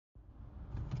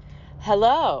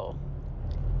Hello,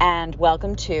 and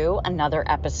welcome to another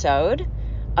episode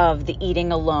of the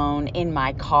Eating Alone in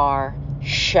My Car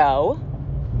show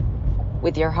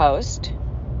with your host.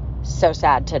 So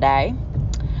sad today.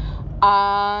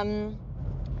 Well,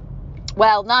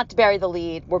 not to bury the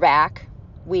lead, we're back.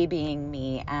 We being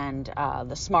me and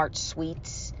the smart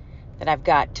sweets that I've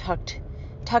got tucked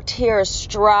here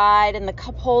astride in the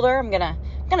cup holder. I'm gonna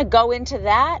go into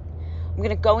that. I'm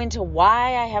going to go into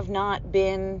why I have not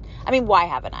been, why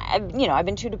haven't I? I've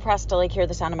been too depressed to hear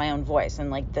the sound of my own voice,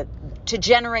 and to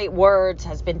generate words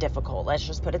has been difficult. Let's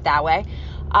just put it that way.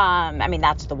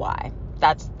 That's the why.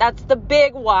 That's the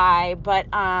big why. But,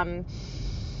 and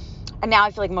now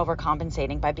I feel like I'm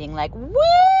overcompensating by being like,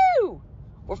 woo,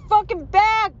 we're fucking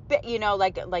back. Being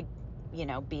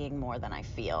more than I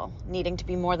feel, needing to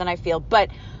be more than I feel. But,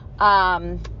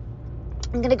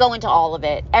 I'm going to go into all of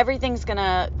it. Everything's going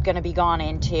to be gone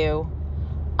into.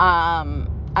 I'm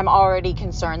already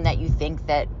concerned that you think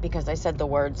that because I said the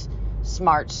words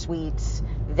smart sweets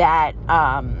that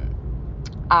they're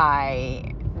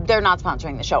not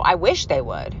sponsoring the show. I wish they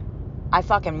would. I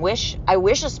wish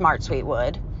a smart sweet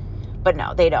would. But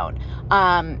no, they don't.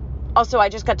 Also, I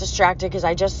just got distracted because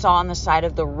I just saw on the side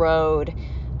of the road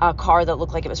a car that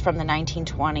looked like it was from the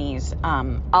 1920s,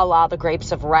 a la the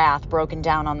Grapes of Wrath, broken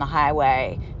down on the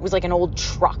highway. It was like an old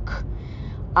truck.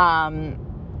 And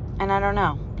I don't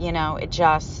know,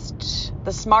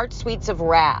 the smart sweets of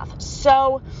wrath.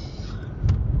 So,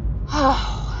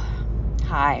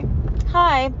 hi.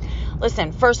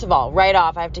 Listen, first of all, right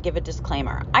off, I have to give a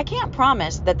disclaimer. I can't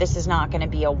promise that this is not going to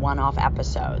be a one-off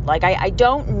episode. I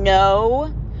don't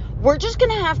know. We're just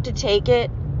going to have to take it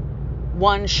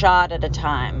one shot at a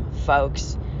time,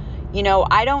 folks.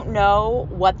 I don't know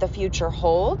what the future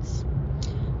holds.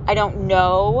 I don't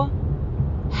know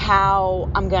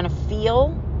how I'm going to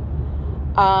feel.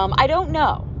 I don't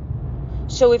know.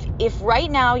 So if right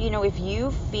now, if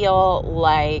you feel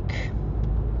like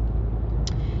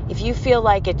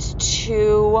it's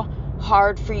too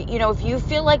hard for you, if you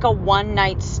feel like a one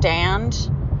night stand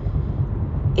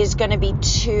is going to be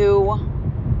too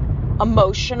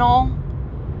emotional,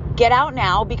 get out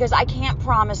now, because I can't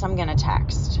promise I'm going to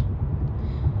text.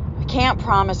 And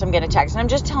I'm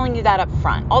just telling you that up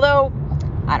front. Although,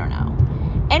 I don't know.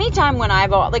 Anytime when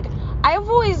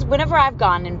whenever I've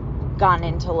gone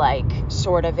into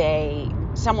sort of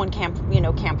someone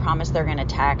can't promise they're going to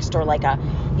text, or I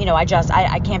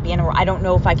can't be I don't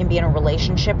know if I can be in a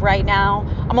relationship right now.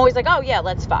 I'm always like, oh yeah,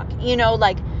 let's fuck.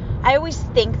 I always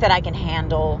think that I can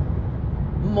handle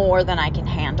more than I can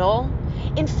handle.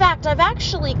 In fact, I've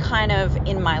actually kind of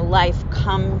in my life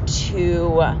come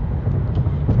to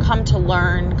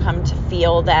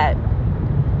feel that,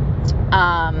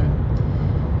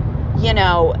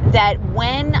 that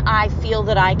when I feel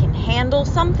that I can handle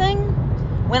something,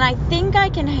 when I think I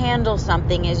can handle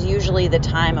something is usually the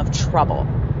time of trouble.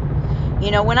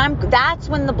 That's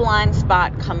when the blind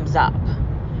spot comes up.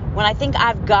 When I think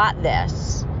I've got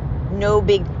this, no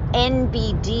big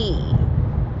NBD,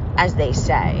 as they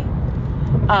say.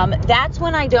 That's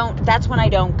when I don't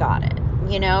got it,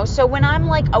 So when I'm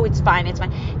like, oh, it's fine.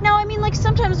 No,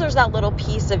 sometimes there's that little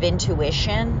piece of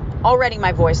intuition. Already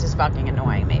my voice is fucking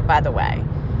annoying me, by the way.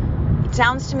 It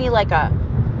sounds to me like a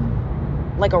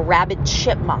rabid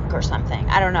chipmunk or something.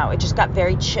 I don't know. It just got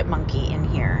very chipmunky in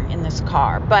here in this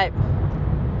car. But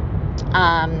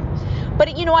I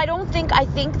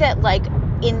think that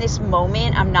in this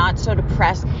moment, I'm not so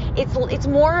depressed. It's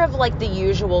more of the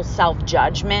usual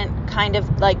self-judgment kind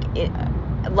of that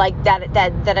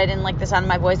I didn't like the sound of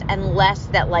my voice, and less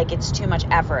that it's too much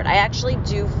effort. I actually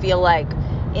do feel like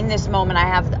in this moment I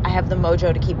have the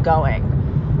mojo to keep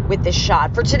going with this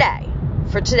shot for today.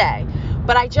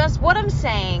 But what I'm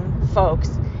saying, folks,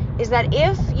 is that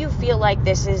if you feel like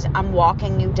I'm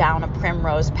walking you down a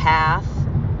primrose path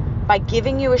by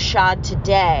giving you a shot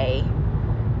today,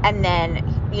 and then,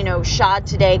 shot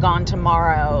today, gone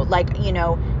tomorrow,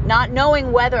 not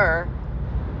knowing whether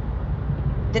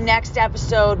the next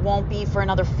episode won't be for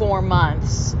another 4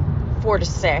 months, 4 to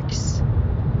 6,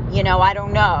 I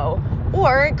don't know.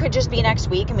 Or it could just be next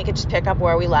week and we could just pick up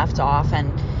where we left off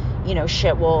and,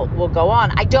 shit will go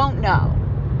on. I don't know.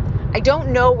 I don't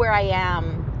know where I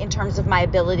am in terms of my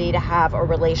ability to have a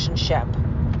relationship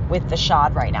with the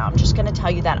shot right now. I'm just going to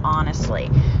tell you that honestly.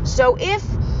 So if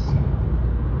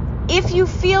you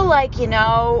feel like,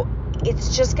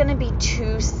 it's just going to be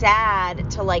too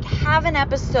sad to have an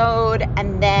episode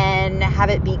and then have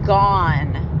it be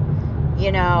gone,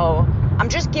 I'm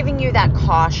just giving you that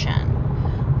caution.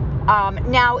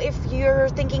 Now, if you're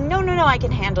thinking, no, I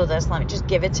can handle this, let me just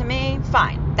give it to me,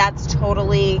 fine. That's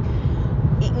totally,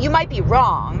 you might be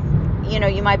wrong,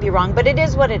 you might be wrong, but it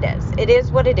is what it is. It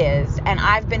is what it is. And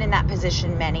I've been in that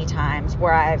position many times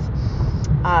where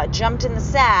I've jumped in the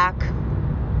sack,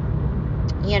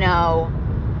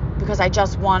 because I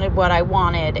just wanted what I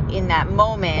wanted in that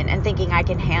moment and thinking I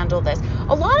can handle this.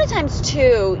 A lot of times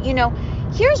too,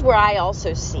 here's where I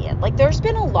also see it. Like, there's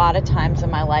been a lot of times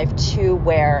in my life too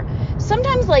where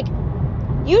sometimes, like,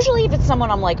 usually if it's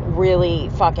someone I'm like really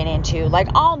fucking into, like,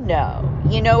 I'll know,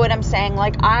 you know what I'm saying?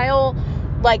 Like,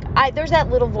 there's that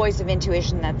little voice of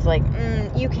intuition that's like,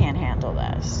 you can't handle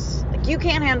this. Like, you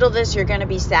can't handle this. You're going to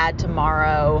be sad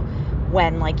tomorrow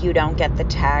when, like, you don't get the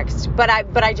text. But I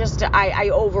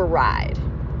override,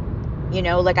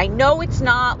 like, I know it's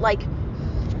not like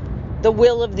the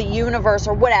will of the universe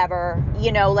or whatever,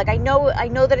 like, I know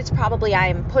that it's probably, I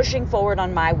am pushing forward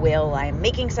on my will. I am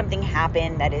making something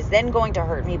happen that is then going to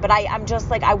hurt me, but I'm just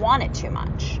like, I want it too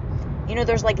much.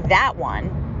 There's like that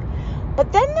one.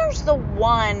 But then there's the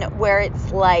one where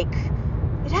it's like,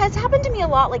 it has happened to me a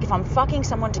lot. Like, if I'm fucking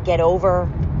someone to get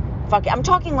over, I'm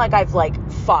talking like I've like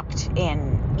fucked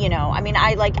in,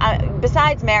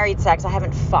 besides married sex, I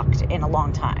haven't fucked in a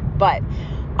long time, but,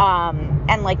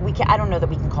 and like, I don't know that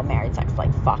we can call married sex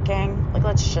like fucking, like,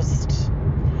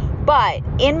 but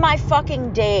in my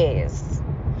fucking days,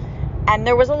 and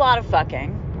there was a lot of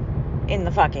fucking in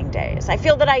the fucking days, I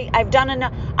feel that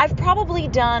I've probably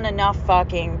done enough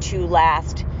fucking to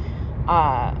last,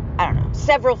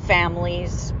 several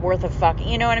families worth of fucking,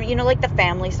 you know what I mean? Like the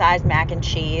family size mac and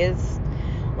cheese,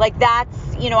 like that's,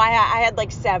 I had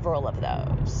like several of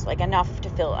those, like enough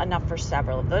for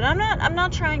several of those. I'm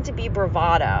not trying to be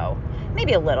bravado,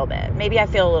 maybe a little bit, maybe I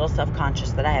feel a little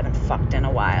self-conscious that I haven't fucked in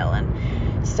a while,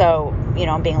 and so,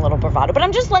 I'm being a little bravado, but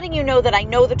I'm just letting you know that I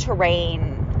know the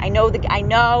terrain,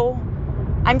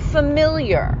 I'm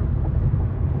familiar,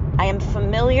 I am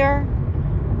familiar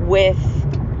with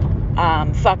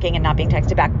fucking and not being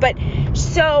texted back. But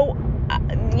so,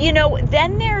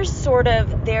 then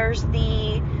there's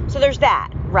that,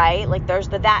 right? Like, there's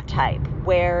that type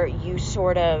where you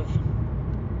sort of,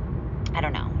 I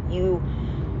don't know, you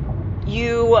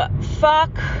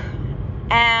fuck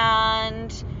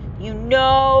and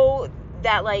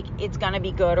that, like, it's gonna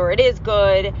be good, or it is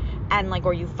good, and like,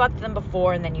 or you fucked them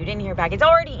before and then you didn't hear back. You've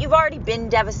already been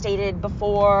devastated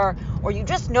before, or you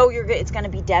just know it's going to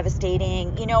be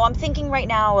devastating. I'm thinking right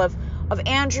now of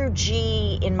Andrew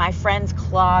G in my friend's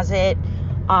closet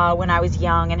when I was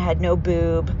young and had no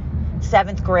boob,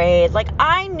 7th grade. Like,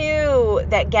 I knew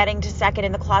that getting to second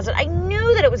in the closet, I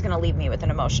knew that it was going to leave me with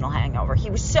an emotional hangover. He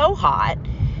was so hot.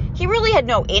 He really had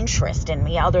no interest in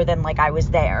me other than, like, I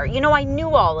was there. I knew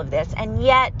all of this, and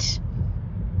yet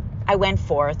I went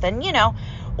forth, and,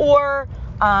 or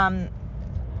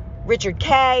Richard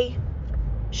K.,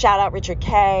 shout out Richard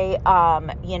K.,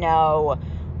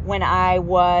 when I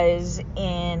was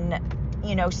in,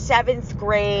 7th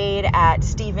grade at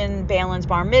Stephen Balin's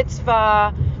bar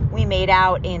mitzvah, we made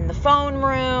out in the phone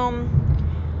room,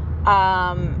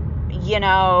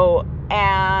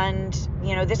 and,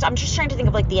 this, I'm just trying to think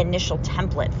of, like, the initial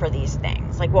template for these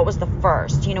things. Like, what was the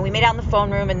first? We made out in the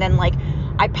phone room, and then, like,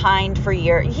 I pined for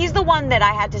years. He's the one that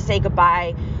I had to say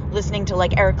goodbye listening to,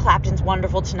 like, Eric Clapton's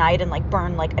Wonderful Tonight and, like,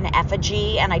 burn, like, an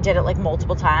effigy, and I did it, like,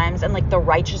 multiple times, and, like, the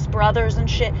Righteous Brothers and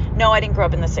shit. No, I didn't grow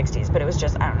up in the 60s, but it was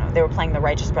just, I don't know, they were playing the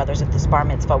Righteous Brothers at this bar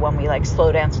mitzvah when we, like,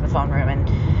 slow danced in the phone room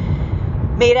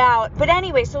and made out. But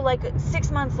anyway, so, like,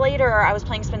 6 months later, I was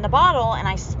playing Spin the Bottle, and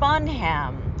I spun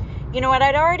him. And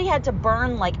I'd already had to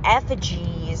burn, like,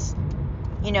 effigies,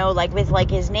 like, with, like,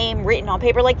 his name written on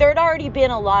paper. Like, there had already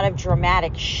been a lot of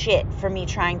dramatic shit for me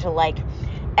trying to, like,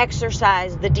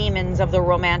 exorcise the demons of the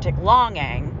romantic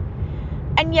longing.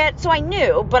 And yet, so I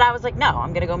knew, but I was like, no,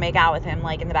 I'm going to go make out with him,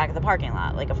 like, in the back of the parking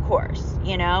lot. Like, of course,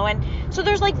 And so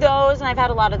there's, like, those, and I've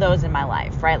had a lot of those in my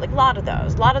life, right? Like, a lot of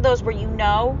those where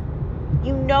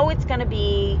it's going to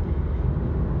be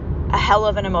a hell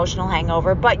of an emotional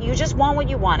hangover, but you just want what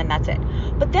you want, and that's it.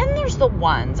 But then there's the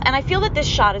ones, and I feel that this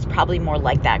shot is probably more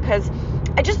like that, because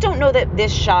I just don't know that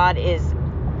this shot is,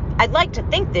 I'd like to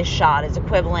think this shot is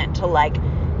equivalent to, like,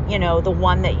 the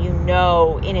one that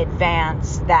in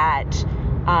advance that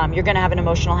you're going to have an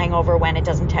emotional hangover when it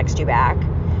doesn't text you back.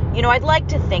 I'd like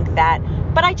to think that,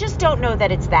 but I just don't know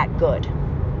that it's that good.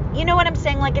 You know what I'm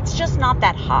saying? Like, it's just not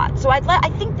that hot. So I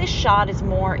think this shot is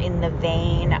more in the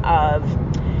vein of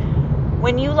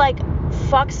when you, like,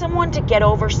 fuck someone to get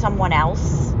over someone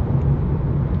else.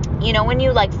 When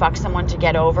you, like, fuck someone to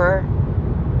get over,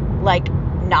 like,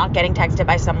 not getting texted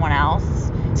by someone else.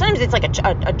 Sometimes it's like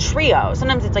a trio.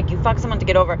 Sometimes it's like you fuck someone to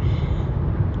get over,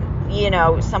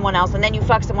 someone else, and then you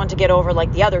fuck someone to get over,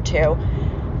 like, the other two.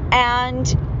 And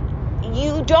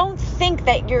you don't think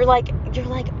that you're like,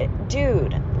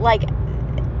 dude, like,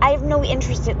 I have no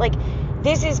interest in, like,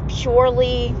 this is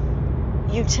purely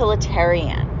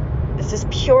utilitarian. This is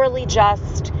purely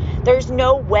just, there's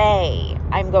no way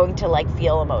I'm going to, like,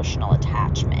 feel emotional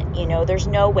attachment, you know, there's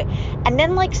no way. And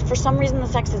then, like, for some reason the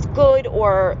sex is good,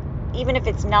 or even if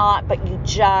it's not, but you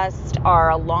just are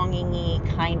a longing-y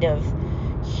kind of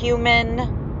human,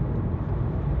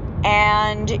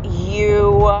 and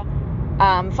you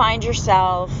find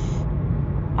yourself,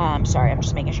 sorry, I'm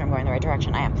just making sure I'm going the right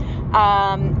direction. I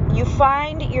am. You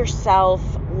find yourself,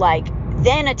 like,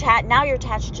 then now you're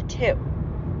attached to 2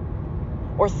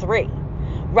 or 3,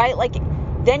 right? Like,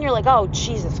 then you're like, oh,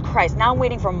 Jesus Christ, now I'm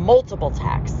waiting for multiple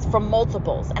texts from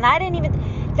multiples. And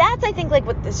that's, I think, like,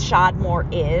 what this Shadmore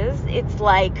is. It's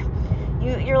like,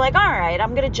 you're like, all right,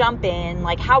 I'm going to jump in.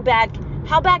 Like, how bad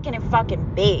can it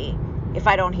fucking be if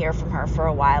I don't hear from her for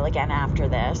a while again after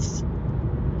this?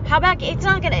 How bad? It's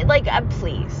not going to, like,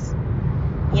 please,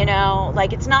 you know,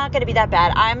 like, it's not going to be that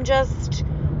bad. I'm just,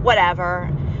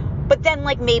 whatever. But then,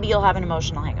 like, maybe you'll have an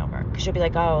emotional hangover, because you'll be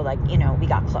like, oh, like, you know, we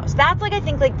got close. That's, like, I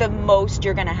think, like, the most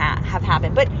you're going to have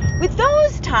happen. But with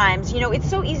those times, you know, it's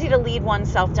so easy to lead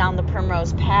oneself down the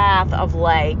primrose path of,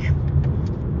 like,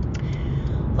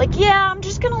 yeah, I'm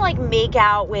just going to, like, make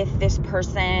out with this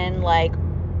person, like,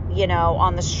 you know,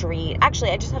 on the street.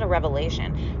 Actually, I just had a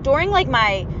revelation. During, like,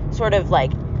 my sort of,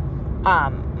 like,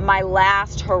 my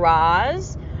last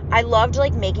hurrahs, I loved,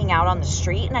 like, making out on the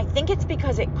street. And I think it's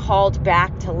because it called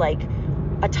back to, like,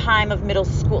 a time of middle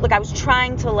school. Like, I was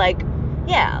trying to, like,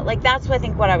 yeah, like, that's what I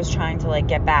think what I was trying to, like,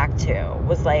 get back to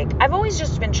was, like, I've always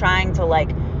just been trying to, like,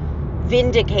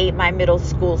 vindicate my middle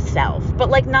school self, but,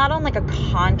 like, not on, like, a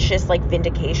conscious, like,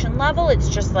 vindication level. It's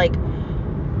just, like,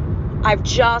 I've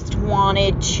just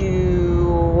wanted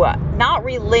to not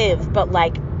relive, but,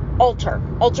 like, alter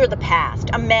the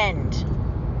past, amend,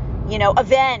 you know,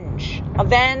 avenge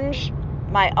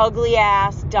my ugly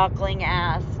ass, duckling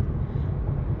ass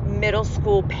middle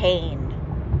school pain,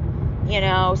 you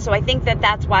know. So I think that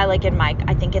that's why, like, in my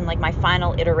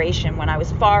final iteration, when I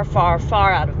was far, far,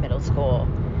 far out of middle school,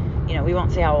 you know, we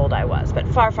won't say how old I was, but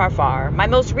far, far, far, my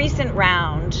most recent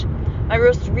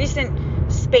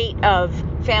spate of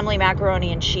family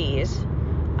macaroni and cheese,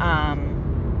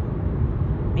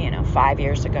 you know, 5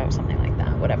 years ago, something like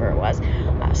that, whatever it was,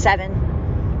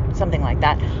 7, something like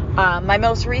that. My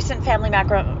most recent family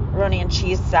macaroni and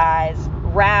cheese size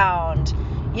round,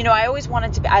 you know, I always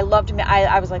wanted to be, I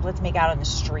was like, let's make out on the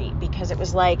street, because it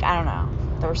was like, I don't know,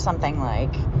 there was something,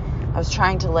 like, I was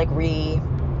trying to, like,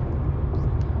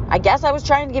 I guess I was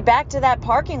trying to get back to that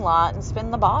parking lot and spin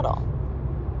the bottle,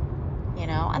 you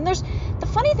know. And the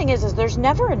funny thing is there's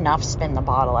never enough spin the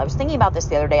bottle. I was thinking about this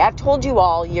the other day. I've told you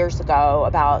all years ago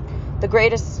about the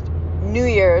greatest New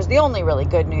Year's, the only really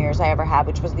good New Year's I ever had,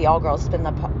 which was the all-girls spin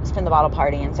the bottle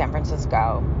party in San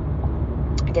Francisco.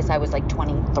 I guess I was, like,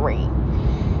 23.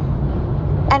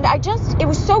 And it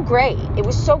was so great. It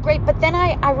was so great. But then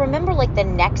I remember, like, the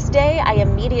next day, I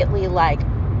immediately, like,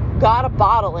 got a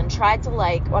bottle and tried to,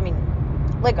 like,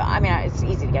 it's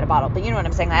easy to get a bottle, but you know what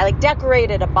I'm saying? I, like,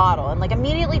 decorated a bottle and, like,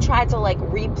 immediately tried to, like,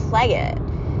 replay it.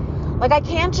 Like, I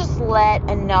can't just let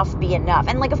enough be enough.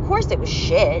 And, like, of course it was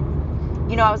shit.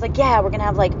 You know, I was like, yeah, we're gonna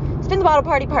have, like, Spin the Bottle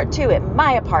Party Part 2 at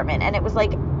my apartment. And it was,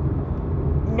 like,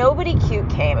 nobody cute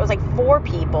came. It was, like, 4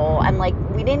 people. And, like,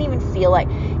 we didn't even feel like,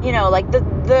 you know, like,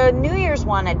 the New Year's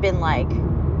one had been, like,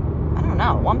 I don't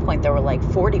know, at one point there were, like,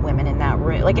 40 women in that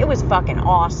room. Like, it was fucking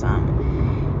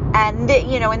awesome. And,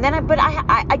 you know, and then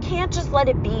I can't just let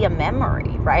it be a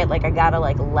memory, right? Like, I gotta,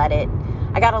 like,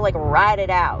 ride it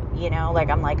out, you know? Like,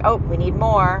 I'm like, oh, we need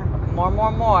more,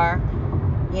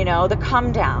 you know, the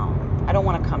come down. I don't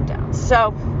want to come down.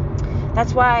 So this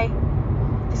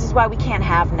is why we can't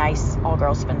have nice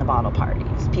all-girls spin the bottle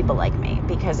parties, people like me,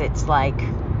 because it's like,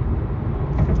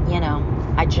 you know,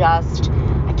 I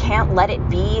can't let it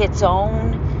be its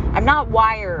own. I'm not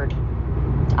wired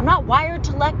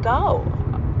to let go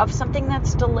of something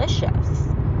that's delicious.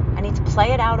 I need to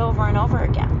play it out over and over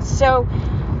again. So,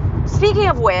 speaking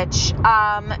of which,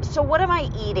 so what am I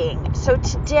eating? So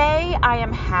today I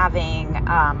am having,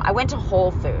 I went to Whole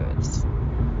Foods,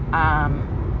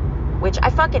 which I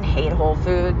fucking hate Whole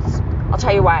Foods. I'll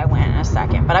tell you why I went in a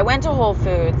second. But I went to Whole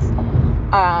Foods,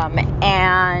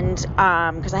 and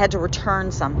because I had to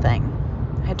return something.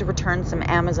 I had to return some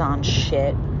Amazon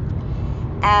shit.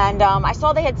 And I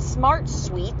saw they had Smart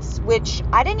Sweets, which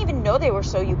I didn't even know they were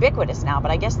so ubiquitous now, but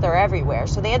I guess they're everywhere.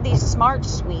 So they had these Smart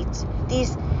Sweets,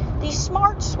 these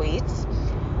Smart Sweets.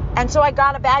 And so I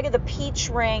got a bag of the peach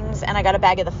rings and I got a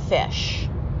bag of the fish.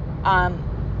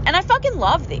 And I fucking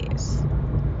love these.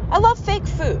 I love fake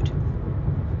food.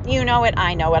 You know it,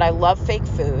 I know it. I love fake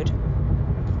food.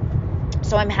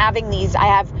 So I'm having these, I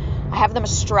have them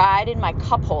astride in my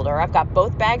cup holder. I've got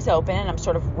both bags open and I'm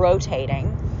sort of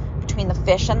rotating between the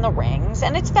fish and the rings,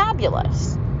 and it's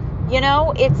fabulous. You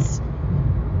know, it's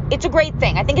a great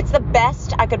thing. I think it's the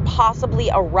best I could possibly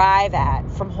arrive at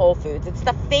from Whole Foods. It's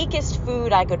the fakest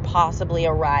food I could possibly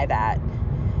arrive at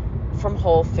from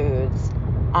Whole Foods.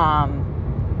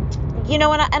 You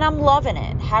know, and I'm loving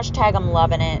it. Hashtag I'm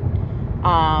loving it.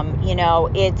 You know,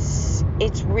 it's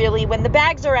really, when the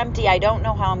bags are empty, I don't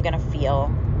know how I'm going to feel.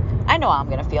 I know how I'm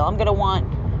going to feel. I'm going to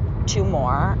want 2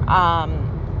 more,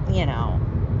 you know,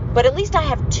 but at least I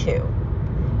have 2.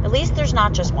 At least there's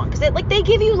not just one. Because, like, they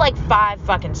give you, like, 5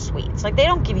 fucking sweets. Like, they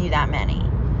don't give you that many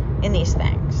in these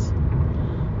things.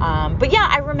 But, yeah,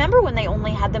 I remember when they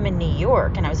only had them in New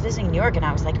York. And I was visiting New York, and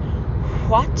I was like,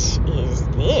 what is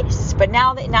this? But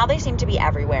now they seem to be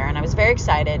everywhere. And I was very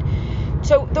excited.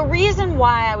 So the reason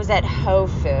why I was at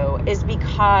Hofu is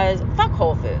because, fuck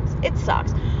Whole Foods. It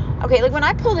sucks. Okay, like, when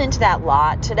I pulled into that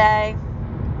lot today,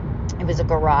 it was a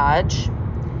garage.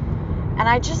 And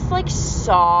I just, like,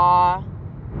 saw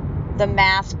the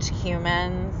masked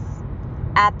humans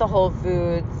at the Whole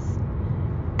Foods,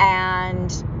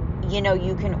 and you know,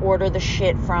 you can order the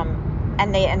shit from,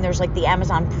 and there's like the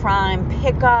Amazon Prime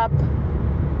pickup,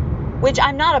 which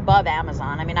I'm not above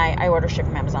Amazon. I mean, I order shit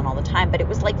from Amazon all the time, but it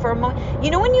was like, for a moment,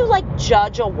 you know, when you like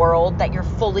judge a world that you're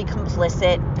fully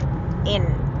complicit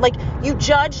in, like, you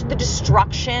judge the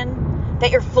destruction that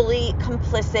you're fully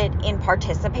complicit in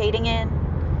participating in,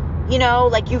 you know,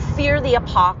 like you fear the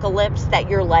apocalypse that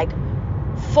you're like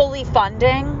fully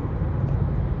funding,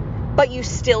 but you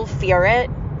still fear it,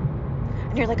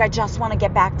 and you're like, I just want to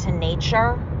get back to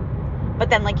nature, but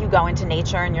then like you go into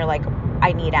nature and you're like,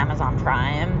 I need Amazon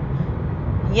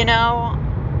Prime, you know,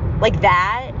 like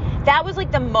that was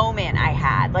like the moment I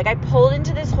had. Like, I pulled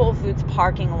into this Whole Foods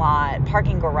parking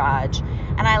garage,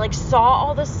 and I like saw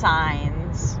all the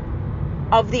signs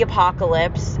of the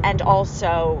apocalypse, and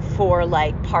also for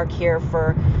like, park here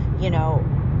for, you know,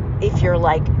 if you're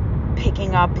like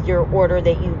picking up your order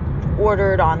that you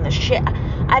ordered on the shit.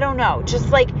 I don't know, just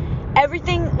like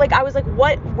everything. Like, I was like,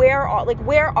 where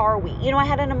are we? You know, I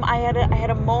had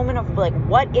a moment of like,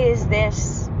 what is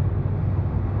this?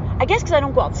 I guess because I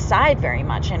don't go outside very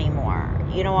much anymore.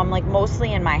 You know, I'm like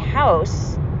mostly in my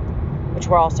house, which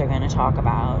we're also going to talk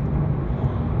about.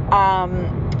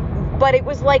 But it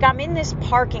was like, I'm in this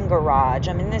parking garage.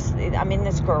 I'm in this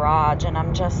garage, and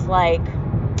I'm just like,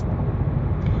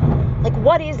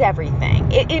 what is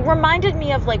everything? It reminded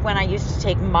me of like when I used to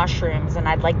take mushrooms, and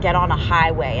I'd like get on a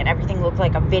highway and everything looked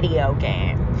like a video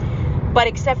game. But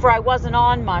except for I wasn't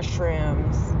on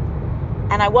mushrooms,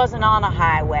 and I wasn't on a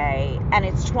highway, and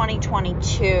it's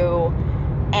 2022,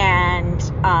 and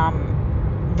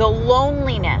the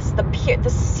loneliness, the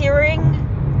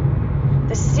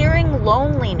searing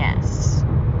loneliness,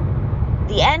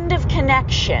 the end of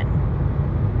connection,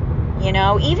 you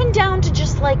know, even down to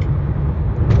just like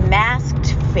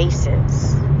masked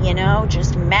faces, you know,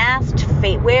 just masked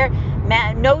where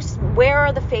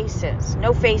are the faces?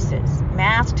 No faces,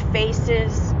 masked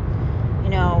faces, you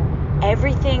know,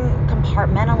 everything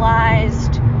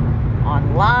compartmentalized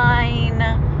online,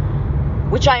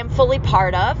 which I am fully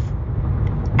part of.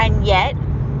 And yet,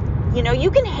 you know,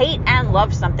 you can hate and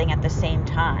love something at the same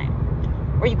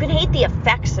time, or you can hate the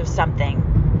effects of something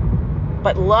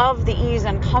but love the ease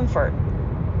and comfort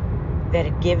that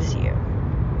it gives you,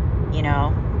 you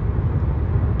know.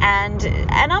 And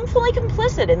I'm fully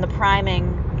complicit in the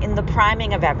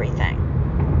priming of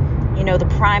everything, you know, the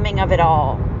priming of it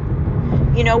all.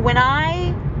 You know, when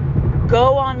I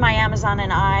go on my Amazon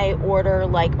and I order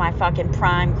like my fucking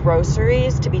Prime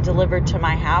groceries to be delivered to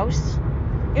my house,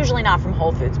 usually not from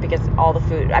Whole Foods, because all the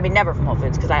food, I mean, never from Whole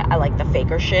Foods, because I like the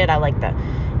faker shit. I like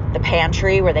the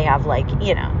pantry where they have like,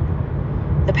 you know,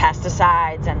 the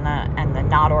pesticides and the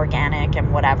not organic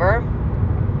and whatever.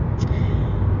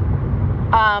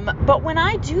 But when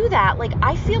I do that, like,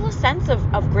 I feel a sense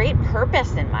of great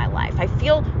purpose in my life. I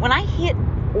feel, when I hit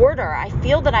order, I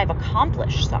feel that I've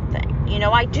accomplished something. You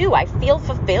know, I do. I feel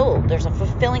fulfilled. There's a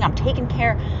fulfilling, I'm taking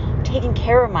care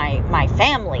of my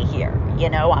family here. You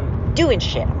know, I'm doing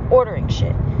shit. I'm ordering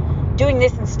shit. Doing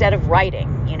this instead of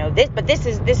writing. You know, this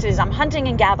is, I'm hunting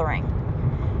and gathering.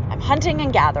 I'm hunting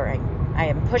and gathering. I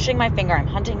am pushing my finger. I'm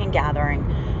hunting and gathering.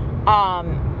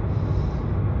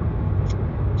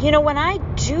 You know, when I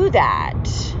do that,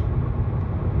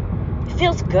 it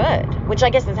feels good, which I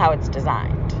guess is how it's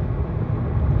designed.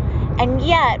 And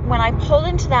yet, when I pulled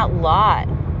into that lot,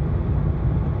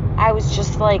 I was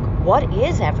just like, what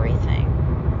is everything?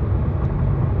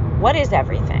 What is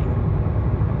everything?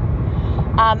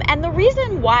 And the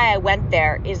reason why I went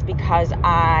there is because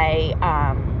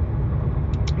I'm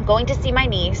going to see my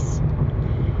niece,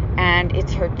 and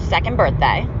it's her second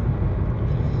birthday,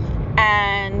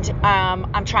 and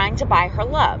I'm trying to buy her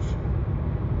love.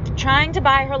 Need to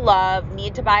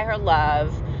buy her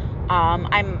love.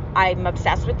 I'm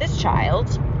obsessed with this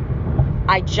child.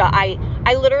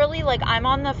 I literally, like, I'm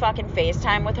on the fucking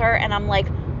FaceTime with her, and I'm like,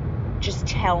 just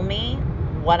tell me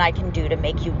what I can do to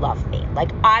make you love me.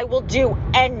 Like, I will do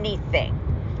anything.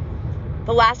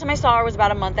 The last time I saw her was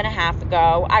about a month and a half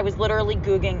ago. I was literally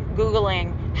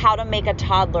Googling how to make a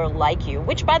toddler like you,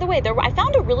 which, by the way, I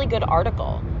found a really good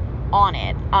article on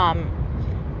it.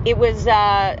 It was,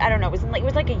 I don't know, it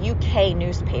was like a UK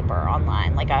newspaper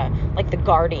online, like The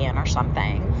Guardian or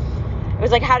something. It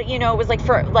was like, how do you know, it was like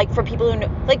for people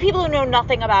who know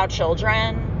nothing about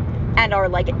children and are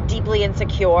like deeply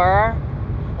insecure,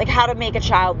 like how to make a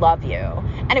child love you.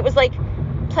 And it was like,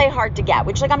 play hard to get,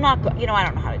 which, like, I'm not, I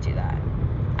don't know how to do that.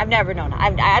 I've never known.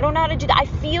 I don't know how to do that. I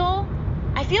feel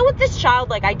with this child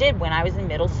like I did when I was in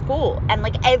middle school, and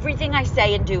like everything I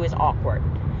say and do is awkward.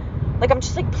 Like, I'm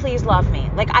just like, please love me.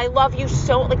 Like, I love you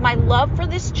so, like, my love for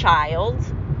this child,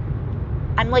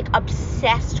 I'm like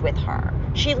obsessed with her.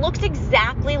 She looks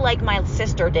exactly like my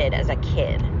sister did as a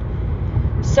kid.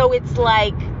 So it's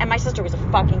like, and my sister was a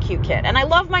fucking cute kid, and I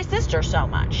love my sister so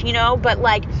much, but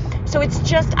like, so it's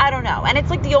just, I don't know. And it's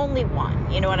like the only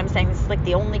one, you know what I'm saying? This is like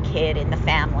the only kid in the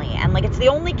family. And like, it's the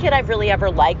only kid I've really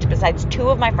ever liked besides two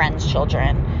of my friends'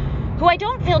 children, who I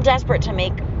don't feel desperate to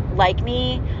make like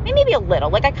me. I mean, maybe a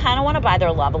little. Like, I kind of want to buy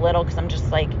their love a little, because I'm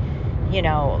just like,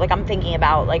 like, I'm thinking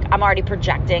about, like, I'm already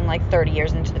projecting like 30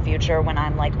 years into the future when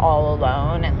I'm like all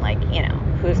alone, and like,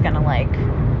 who's gonna like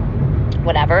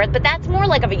whatever. But that's more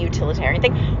like of a utilitarian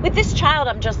thing. With this child,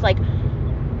 I'm just like,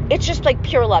 it's just like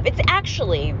pure love.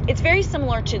 It's very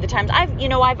similar to the times I've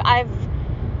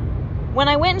when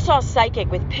I went and saw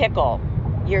Psychic with Pickle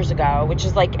years ago, which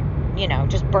is like,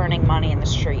 just burning money in the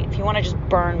street. If you want to just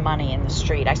burn money in the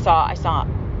street,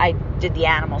 I did the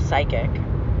Animal Psychic.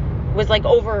 It was like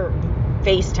over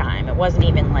FaceTime. It wasn't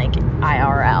even like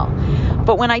IRL.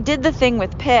 But when I did the thing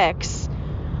with Pix,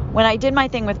 when I did my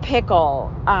thing with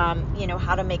Pickle,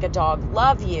 how to make a dog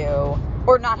love you,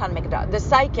 or not how to make a dog, the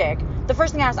Psychic, the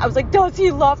first thing I asked, I was like, does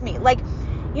he love me? Like,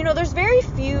 there's very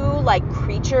few like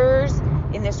creatures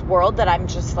in this world that I'm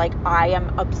just like, I'm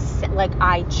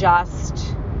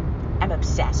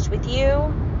obsessed with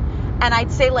you. And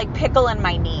I'd say like Pickle and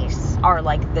my niece are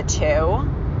like the two.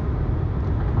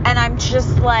 And I'm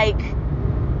just like,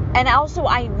 and also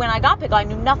when I got Pickle, I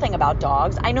knew nothing about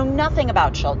dogs. I know nothing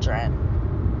about children.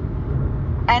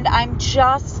 And I'm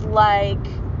just like,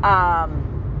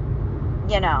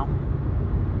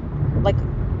 like,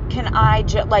 can I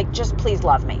just please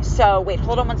love me? So wait,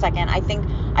 hold on one second. I think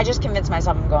I just convinced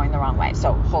myself I'm going the wrong way.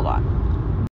 So hold on.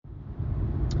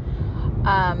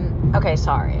 Okay,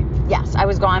 sorry. Yes,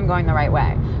 I'm going the right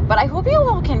way. But I hope you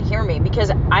all can hear me,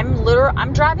 because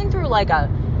I'm driving through like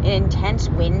an intense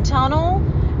wind tunnel,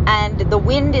 and the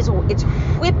wind it's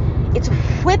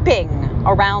whipping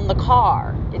around the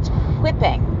car. It's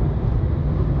whipping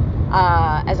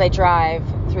as I drive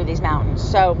through these mountains.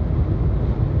 So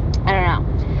I don't know.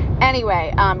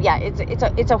 Anyway,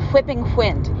 it's a whipping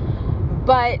wind.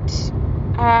 But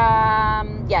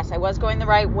yes, I was going the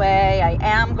right way. I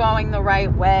am going the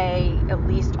right way, at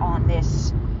least on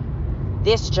this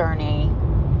journey,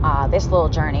 this little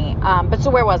journey. But so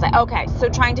where was I? Okay, so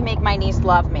trying to make my niece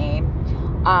love me.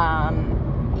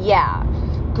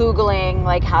 Googling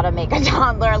like how to make a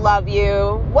toddler love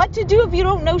you, what to do if you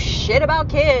don't know shit about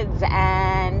kids,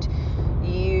 and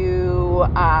you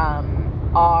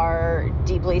are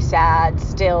deeply sad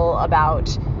still about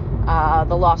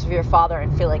the loss of your father,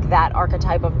 and feel like that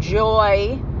archetype of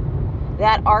joy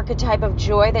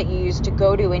that you used to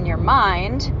go to in your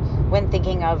mind when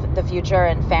thinking of the future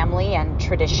and family and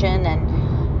tradition, and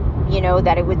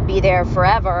that it would be there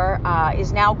forever,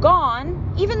 is now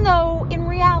gone, even though in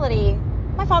reality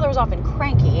my father was often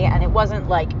cranky, and it wasn't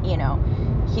like,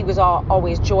 he was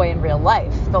always joy in real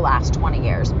life the last 20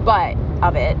 years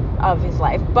of his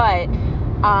life, but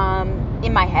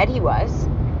in my head he was,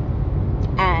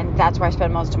 and that's where I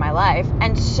spend most of my life.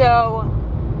 And so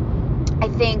I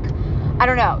think, I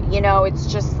don't know, it's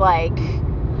just like,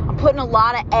 I'm putting a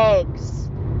lot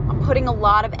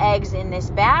of eggs in this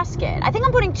basket. I think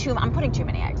I'm putting too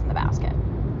many eggs in the basket.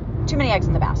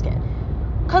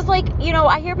 Cause like,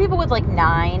 I hear people with like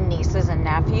 9 nieces and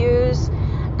nephews,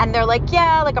 and they're like,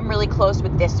 yeah, like I'm really close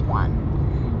with this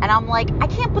one. And I'm like, I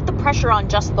can't put the pressure on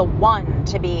just the one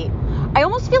to be, I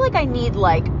almost feel like I need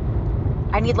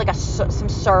some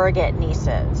surrogate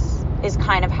nieces. is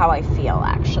kind of how I feel,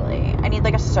 actually. I need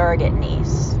like a surrogate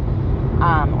niece,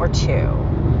 or two.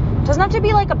 It doesn't have to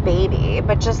be like a baby,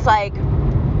 but just like,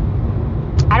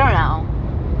 I don't know.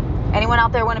 Anyone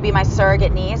out there want to be my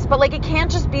surrogate niece? But like, it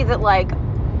can't just be that like,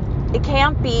 it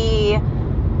can't be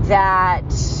that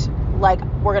like,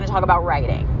 we're going to talk about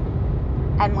writing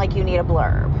and like you need a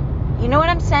blurb. You know what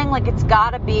I'm saying? Like, it's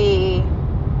gotta be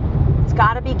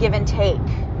give and take,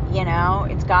 you know?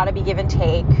 It's gotta be give and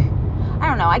take. I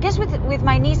don't know. I guess with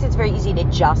my niece, it's very easy to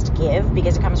just give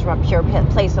because it comes from a pure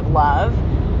place of love.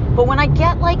 But when I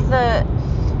get like the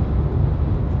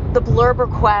blurb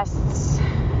requests,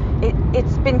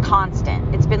 it's been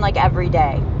constant. It's been like every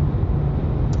day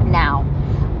now.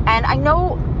 And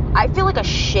I feel like a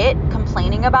shit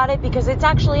complaining about it because it's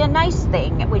actually a nice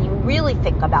thing when you really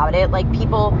think about it. Like,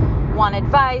 people want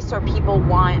advice, or people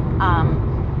want,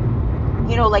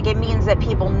 you know, like, it means that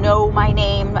people know my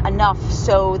name enough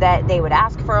so that they would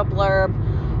ask for a blurb.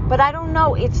 But I don't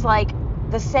know. It's like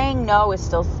the saying no is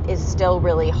still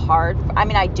really hard. I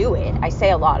mean, I do it. I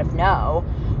say a lot of no,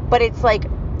 but it's like,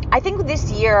 I think this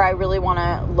year I really want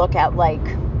to look at like,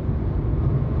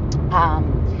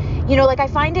 you know, like, I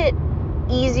find it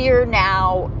easier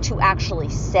now to actually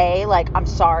say like, I'm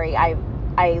sorry, I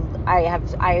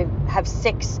have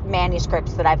 6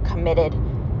 manuscripts that I've committed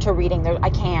to reading. I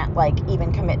can't like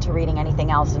even commit to reading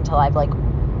anything else until I've like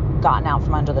gotten out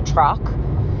from under the truck.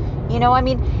 You know, I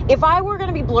mean, if I were going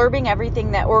to be blurbing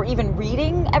everything that, or even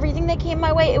reading everything that came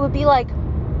my way, it would be like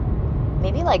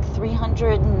maybe like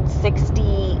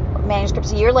 360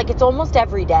 manuscripts a year. Like, it's almost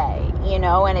every day, you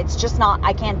know, and it's just not,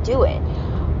 I can't do it.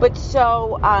 But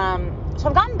so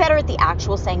I've gotten better at the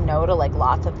actual saying no to like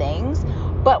lots of things.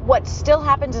 But what still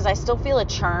happens is I still feel a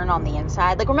churn on the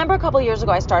inside. Like, remember a couple of years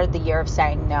ago, I started the year of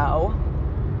saying no.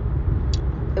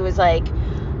 It was like,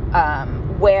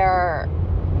 where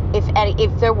if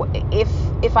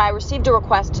I received a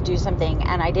request to do something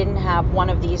and I didn't have one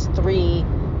of these 3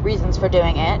 reasons for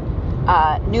doing it,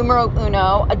 numero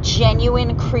uno, a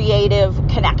genuine creative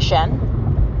connection,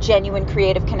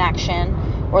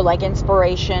 or like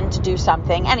inspiration to do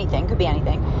something, anything, could be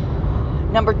anything.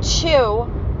 Number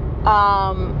 2,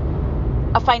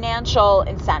 a financial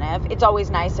incentive. It's always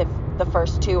nice if the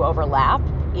first 2 overlap,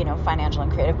 you know, financial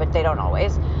and creative, but they don't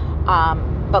always.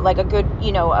 But like a good,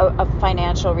 you know, a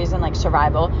financial reason, like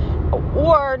survival.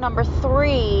 Or number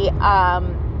 3,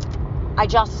 I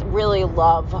just really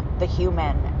love the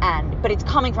human, but it's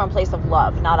coming from a place of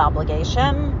love, not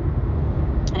obligation,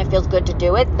 and it feels good to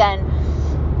do it. Then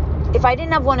if I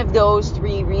didn't have one of those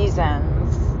 3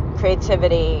 reasons,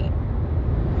 creativity,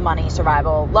 money,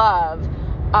 survival, love,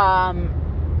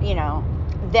 you know,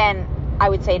 then I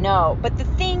would say no. But the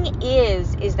thing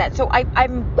is that, so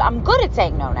I'm good at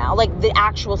saying no now, like the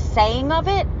actual saying of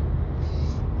it.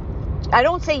 I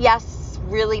don't say yes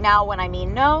really now when I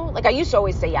mean no. Like, I used to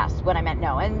always say yes when I meant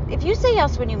no. And if you say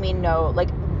yes when you mean no, like,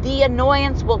 the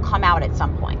annoyance will come out at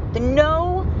some point. The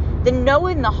no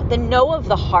of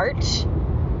the heart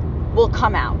will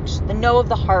come out. The no of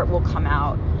the heart will come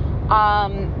out.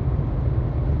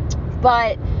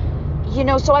 But, you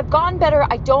know, so I've gotten better.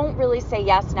 I don't really say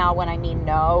yes now when I mean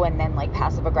no, and then like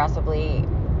passive aggressively.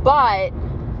 But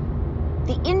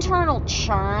the internal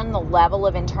churn, the level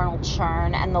of internal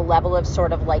churn, and the level of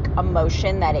sort of like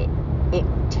emotion that it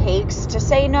takes to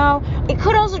say no. It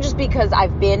could also just be because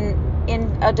I've been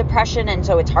in a depression, and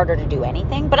so it's harder to do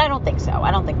anything. But I don't think so.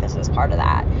 I don't think this is part of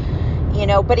that. You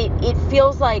know, but it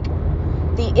feels like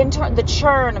the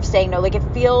churn of saying no, like it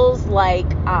feels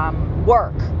like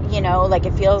work, you know, like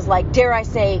it feels like, dare I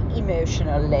say,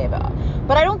 emotional labor.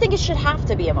 But I don't think it should have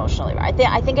to be emotional labor.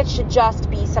 I think it should just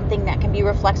be something that can be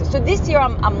reflexive. So this year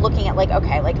I'm looking at like,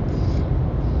 okay, like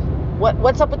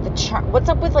what's up with the churn? What's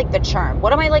up with like the churn?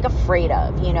 What am I like afraid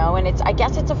of, you know? And I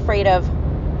guess it's afraid of,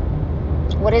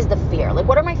 what is the fear? Like,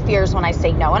 what are my fears when I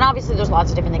say no? And obviously there's lots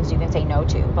of different things you can say no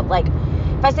to, but like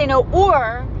if I say no,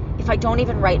 or if I don't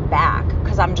even write back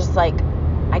because I'm just like,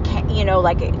 I can't, you know,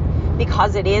 like,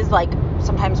 because it is like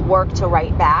sometimes work to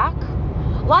write back.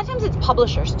 A lot of times it's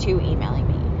publishers too emailing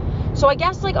me. So I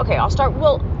guess like, okay, I'll start.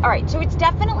 Well, all right. So it's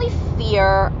definitely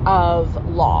fear of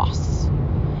loss.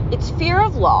 It's fear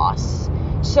of loss.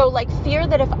 So like fear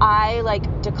that if I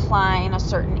like decline a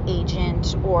certain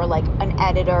agent or like an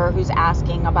editor who's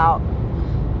asking about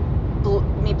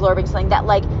me blurbing something, that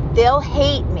like they'll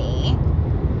hate me,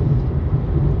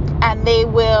 and they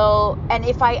will, and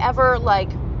if I ever like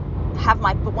have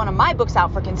one of my books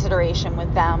out for consideration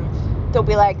with them, they'll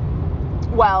be like,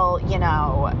 well, you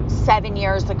know, 7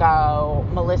 years ago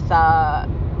Melissa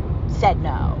said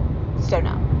no, so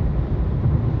no.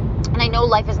 And And I know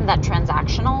life isn't that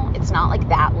transactional. It's not like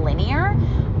that linear.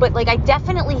 But like, I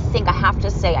definitely think I have to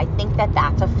say, I think that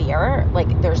that's a fear.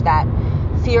 Like, there's that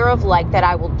fear of like that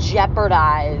I will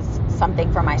jeopardize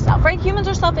something for myself, right? Humans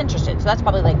are self-interested. So that's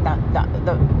probably like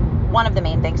the one of the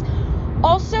main things.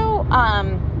 Also,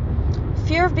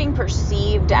 fear of being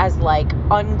perceived as like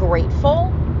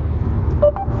ungrateful.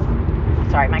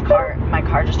 Sorry, my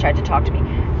car just tried to talk to me.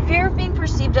 Fear of being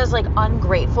perceived as like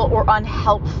ungrateful or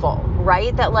unhelpful,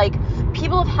 right? That like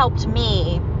people have helped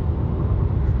me,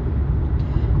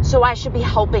 so I should be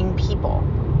helping people.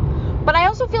 But I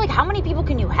also feel like, how many people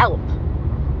can you help?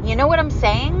 You know what I'm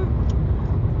saying?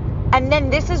 And then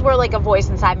this is where like a voice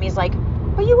inside me is like,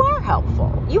 but you are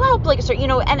helpful. You help like a certain, you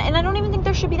know, and I don't even think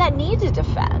there should be that need to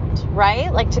defend, right?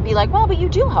 Like to be like, well, but you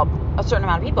do help a certain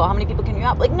amount of people. How many people can you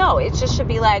help? Like, no, it just should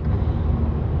be like,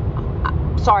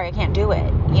 sorry, I can't do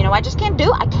it. You know, I just can't do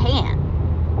it. I can't.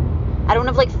 I don't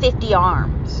have like 50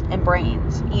 arms and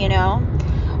brains, you know?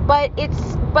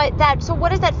 So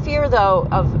what is that fear though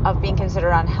of being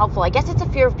considered unhelpful? I guess it's a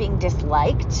fear of being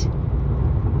disliked.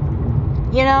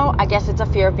 You know, I guess it's a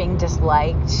fear of being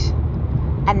disliked.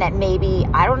 And that maybe,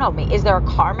 I don't know, is there a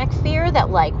karmic fear that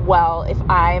like, well, if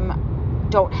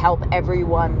don't help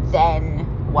everyone, then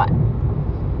what?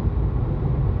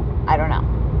 I don't know.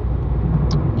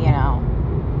 You know?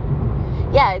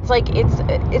 Yeah, it's like,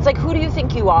 who do you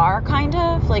think you are, kind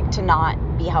of, like, to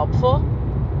not be helpful,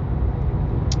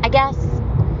 I guess.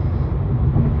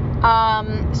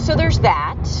 So there's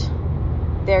that.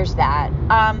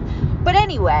 But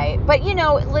anyway, you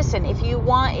know, listen, if you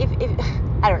want, if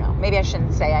I don't know, maybe I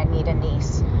shouldn't say I need a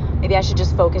niece. Maybe I should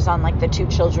just focus on like the 2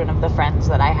 children of the friends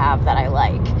that I have that I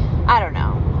like. I don't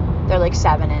know. They're like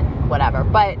 7 and whatever.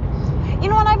 But, you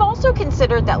know, and I've also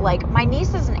considered that like my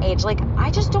niece is an age, like, I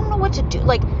just don't know what to do.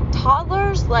 Like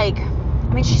toddlers, like,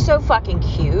 I mean, she's so fucking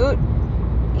cute.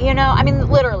 You know, I mean,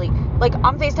 literally, like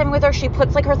I'm FaceTiming with her. She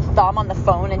puts like her thumb on the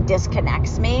phone and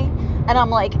disconnects me. And I'm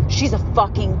like, she's a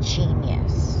fucking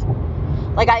genius.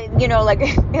 Like like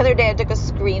the other day I took a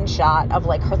screenshot of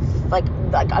like her, like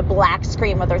a black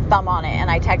screen with her thumb on it.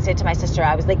 And I texted it to my sister.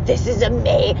 I was like, this is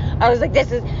amazing. I was like, this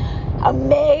is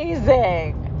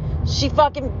amazing. She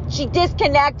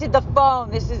disconnected the phone.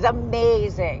 This is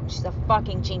amazing. She's a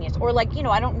fucking genius. Or like, you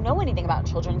know, I don't know anything about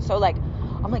children. So like,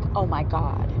 I'm like, oh my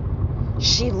God,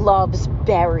 she loves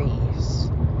berries.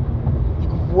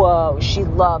 Whoa, she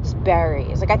loves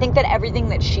berries. Like, I think that everything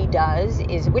that she does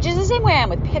which is the same way I am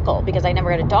with Pickle, because I never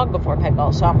had a dog before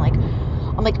Pickle. So I'm like,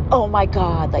 oh my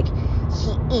God, like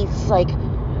he eats like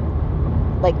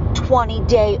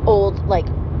 20-day-old like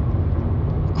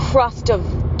crust of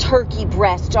turkey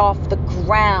breast off the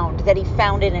ground that he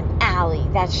found in an alley.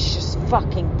 That's just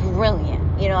fucking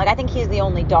brilliant. You know, like I think he's the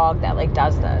only dog that like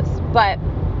does this. But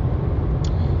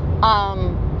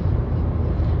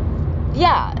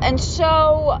yeah, and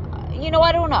so, you know,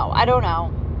 I don't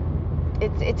know.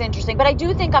 It's interesting, but I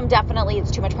do think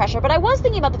it's too much pressure. But I was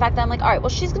thinking about the fact that I'm like, all right, well,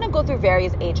 she's going to go through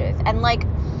various ages. And like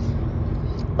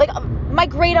my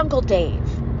great Uncle Dave,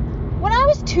 when I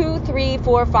was 2, 3,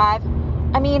 4, 5,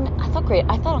 I mean, I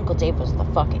thought Uncle Dave was the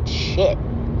fucking shit.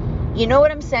 You know what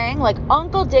I'm saying? Like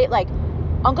Uncle Dave,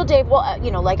 well,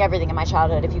 you know, like everything in my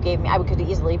childhood, if you gave me, I could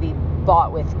easily be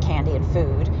bought with candy and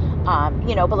food.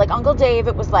 You know, but like Uncle Dave,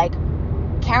 it was like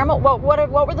caramel. What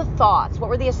were the thoughts? What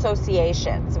were the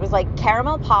associations? It was like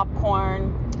caramel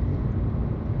popcorn,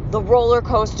 the roller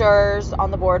coasters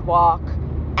on the boardwalk,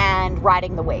 and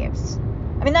riding the waves.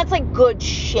 I mean, that's like good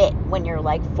shit when you're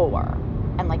like 4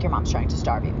 and like your mom's trying to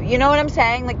starve you. You know what I'm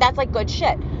saying? Like that's like good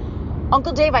shit.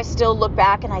 Uncle Dave, I still look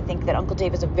back and I think that Uncle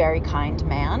Dave is a very kind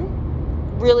man,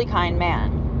 really kind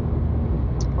man.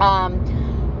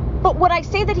 But would I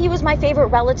say that he was my favorite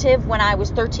relative when I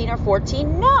was 13 or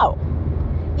 14? No.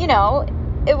 You know,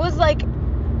 it was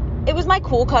my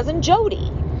cool cousin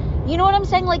Jody. You know what I'm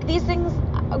saying? Like these things,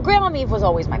 Grandma Meve was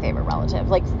always my favorite relative,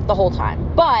 like the whole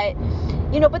time. But,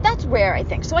 you know, but that's rare, I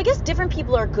think. So I guess different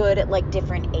people are good at like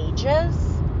different ages.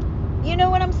 You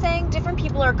know what I'm saying? Different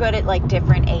people are good at like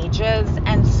different ages.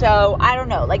 And so, I don't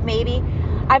know, like maybe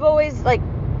I've always like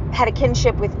had a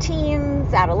kinship with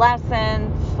teens,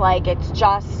 adolescents. Like it's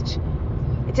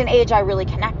an age I really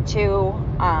connect to.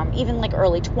 Even like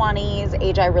early 20s,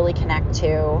 age I really connect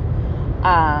to.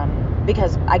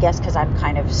 Because I'm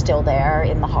kind of still there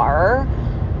in the horror.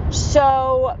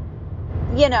 So,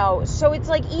 you know, so it's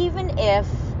like, even if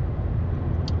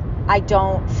I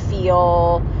don't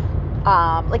feel,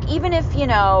 like, even if, you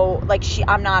know, like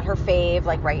I'm not her fave,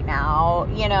 like right now,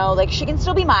 you know, like she can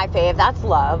still be my fave. That's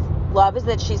love. Love is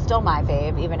that she's still my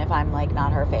fave, even if I'm like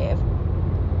not her fave,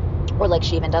 or like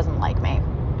she even doesn't like me.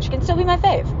 She can still be my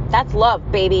fave. That's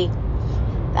love, baby.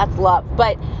 That's love.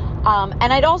 But,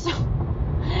 and it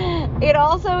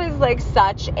also is like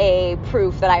such a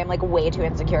proof that I am like way too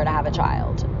insecure to have a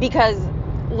child, because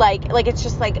like it's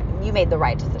just like you made the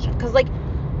right decision. Because like,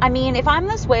 I mean, if I'm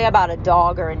this way about a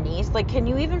dog or a niece, like, can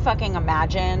you even fucking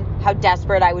imagine how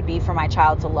desperate I would be for my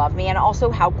child to love me, and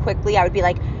also how quickly I would be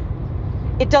like,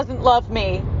 it doesn't love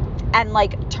me, and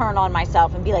like turn on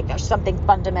myself and be like, there's something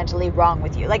fundamentally wrong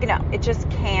with you. Like, no, it just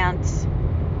can't.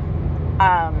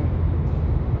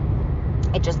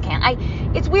 It just can't.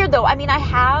 It's weird though. I mean, I've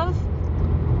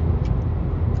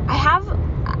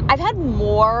had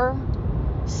more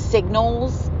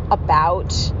signals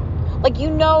about, like,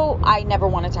 I never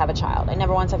wanted to have a child. I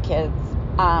never wanted to have kids.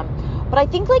 But I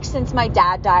think like since my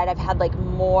dad died, I've had like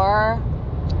more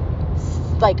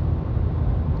like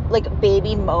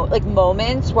baby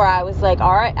moments where I was like,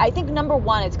 all right, I think number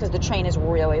one, it's because the train is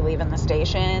really leaving the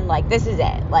station. Like, this is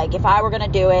it. Like, if I were going to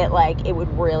do it, like, it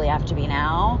would really have to be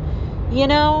now, you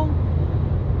know?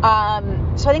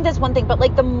 So I think that's one thing. But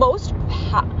like the most,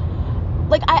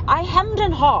 I hemmed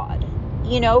and hawed,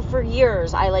 you know, for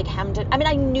years. I like hemmed and, I mean,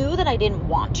 I knew that I didn't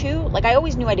want to, like, I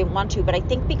always knew I didn't want to, but I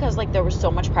think because like there was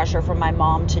so much pressure from my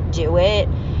mom to do it,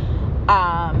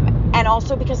 and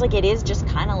also because like it is just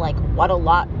kind of like what a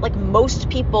lot, like most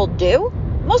people do.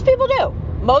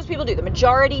 The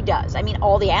majority does. I mean,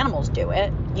 all the animals do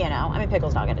it, you know. I mean,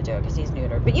 Pickle's not going to do it because he's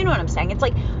neutered, but you know what I'm saying. It's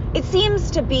like, it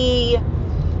seems to be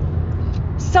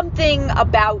something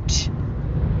about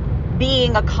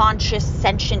being a conscious,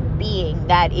 sentient being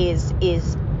that is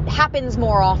happens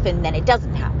more often than it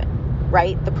doesn't happen,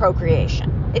 right? The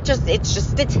procreation. It's just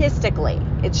statistically,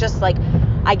 it's just like,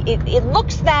 it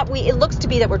looks to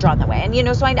be that we're drawn that way. And, you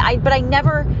know, so but I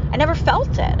never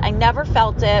felt it. I never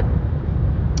felt it.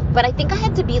 But I think I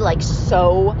had to be like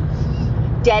so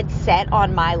dead set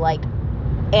on my like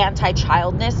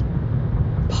anti-childness,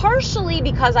 partially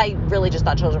because I really just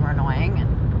thought children were annoying,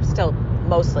 and still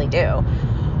mostly do.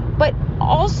 But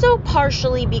also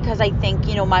partially because I think,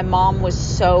 you know, my mom was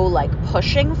so like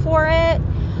pushing for it.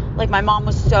 Like, my mom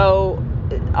was so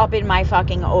up in my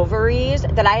fucking ovaries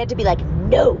that I had to be like,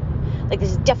 no, like,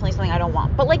 this is definitely something I don't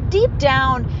want. But like deep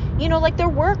down, you know, like there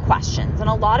were questions, and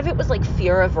a lot of it was like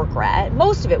fear of regret.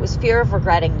 Most of it was fear of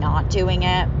regretting not doing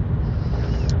it.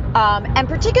 And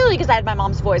particularly because I had my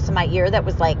mom's voice in my ear that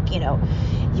was like, you know,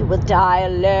 you will die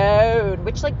alone,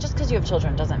 which, like, just because you have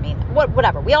children doesn't mean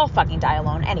whatever. We all fucking die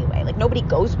alone anyway. Like, nobody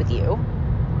goes with you,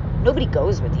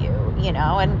 you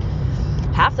know. And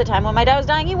half the time when my dad was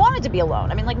dying, he wanted to be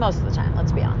alone. I mean, like, most of the time,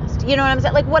 let's be honest. You know what I'm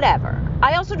saying? Like, whatever.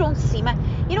 I also don't see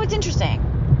you know, it's interesting.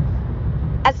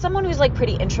 As someone who's like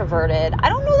pretty introverted, I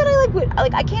don't know that I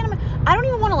I don't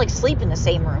even want to like sleep in the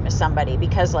same room as somebody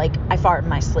because like I fart in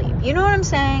my sleep. You know what I'm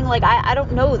saying? Like, I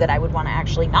don't know that I would want to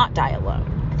actually not die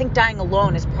alone. I think dying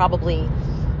alone is probably,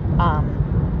 I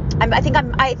think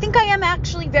I am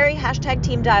actually very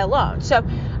 #team die alone. So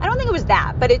I don't think it was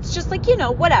that, but it's just like, you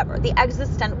know, whatever, the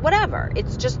whatever.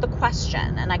 It's just the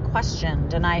question. And I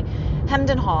questioned and I hemmed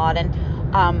and hawed. And,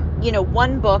 you know,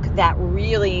 one book that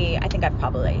really, I think I've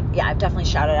definitely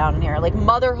shouted out in here, like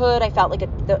Motherhood. I felt like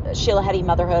the Sheila Heti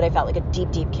Motherhood. I felt like a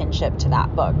deep, deep kinship to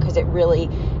that book because it really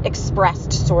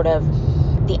expressed sort of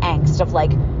the angst of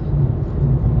like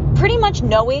pretty much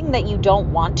knowing that you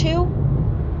don't want to,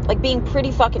 like being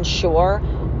pretty fucking sure,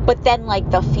 but then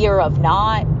like the fear of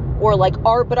not, or like,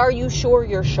 are you sure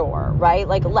you're sure, right?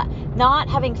 Like not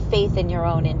having faith in your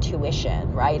own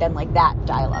intuition, right? And like that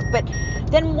dialogue. But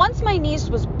then once my niece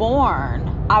was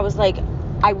born, I was like,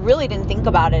 I really didn't think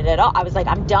about it at all. I was like,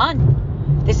 I'm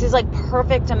done. This is like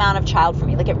perfect amount of child for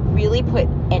me. Like, it really put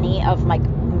any of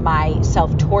my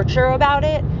self-torture about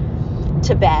it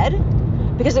to bed.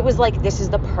 Because it was like, this is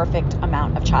the perfect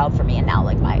amount of child for me. And now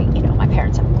like my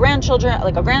parents have grandchildren,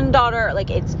 like a granddaughter,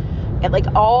 like it's like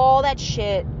all that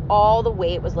shit, all the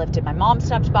weight was lifted. My mom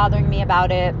stopped bothering me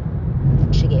about it.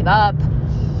 She gave up.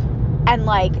 And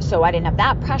like, so I didn't have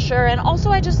that pressure. And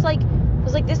also I just like,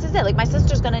 was like, this is it. Like, my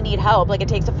sister's going to need help. Like, it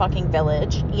takes a fucking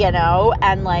village, you know,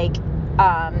 and like,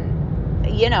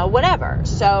 you know, whatever.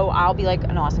 So I'll be like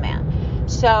an awesome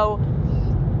aunt. So,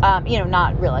 you know,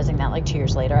 not realizing that like 2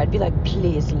 years later, I'd be like,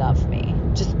 please love me.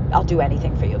 Just, I'll do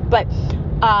anything for you. But,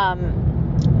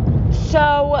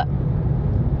 so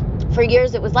for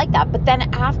years it was like that. But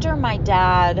then after my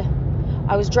dad,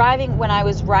 when I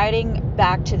was riding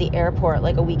back to the airport,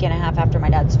 like a week and a half after my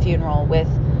dad's funeral with,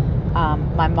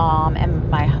 my mom, and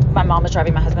my mom was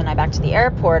driving my husband and I back to the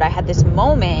airport, I had this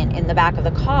moment in the back of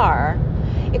the car.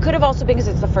 It could have also been because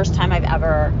it's the first time I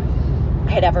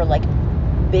had ever like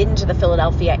been to the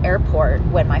Philadelphia airport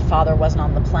when my father wasn't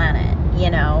on the planet, you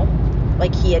know,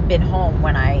 Like, he had been home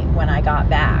when I got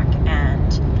back,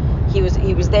 and he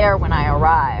was there when I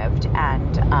arrived,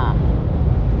 and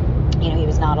he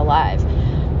was not alive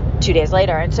 2 days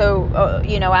later. And so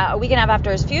a week and a half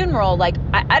after his funeral, like,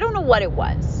 I don't know what it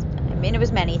was. I mean, it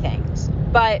was many things,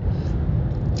 but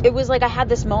it was like I had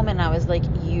this moment, and I was like,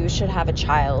 you should have a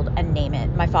child and name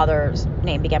it. My father's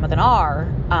name began with an R.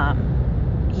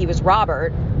 He was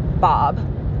Robert, Bob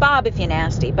if you're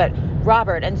nasty, but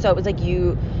Robert. And so it was like,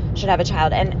 you should have a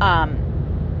child. And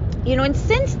and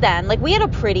since then, like, we had a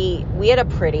pretty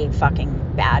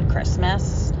fucking bad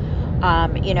Christmas.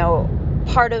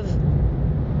 Part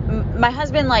of my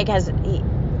husband, like,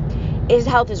 his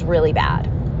health is really bad.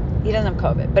 He doesn't have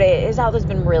COVID, but his health has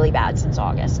been really bad since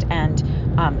August. And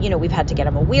we've had to get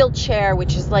him a wheelchair,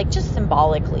 which is, like, just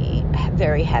symbolically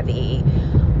very heavy.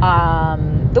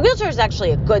 The wheelchair is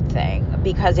actually a good thing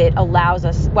because it allows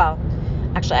us, well,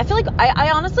 actually,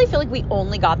 I honestly feel like we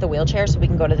only got the wheelchair so we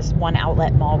can go to this one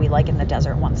outlet mall we like in the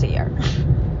desert once a year.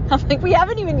 I'm like, we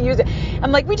haven't even used it.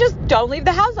 I'm like, we just don't leave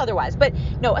the house otherwise. But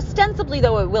no, ostensibly,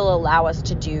 though, it will allow us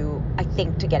to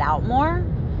to get out more,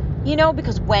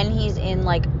 because when he's in,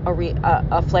 like,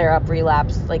 a flare-up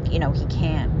relapse, like, he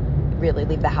can't really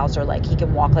leave the house, or, like, he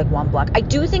can walk, like, 1 block. I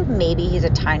do think maybe he's a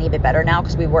tiny bit better now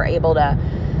because we were able to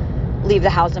leave the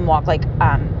house and walk, like,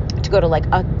 to go to, like,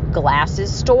 a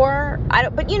glasses store.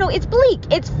 But it's bleak.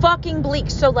 It's fucking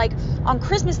bleak. So, like, on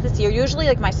Christmas this year, usually,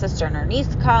 like, my sister and her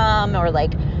niece come, or,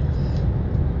 like,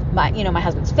 my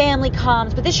husband's family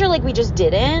comes. But this year, like, we just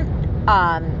didn't,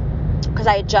 because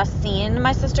I had just seen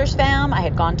my sister's fam. I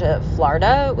had gone to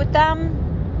Florida with them,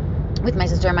 with my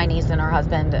sister and my niece and her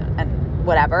husband and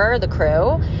whatever, the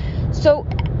crew. So,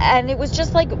 and it was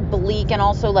just, like, bleak, and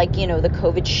also, like, the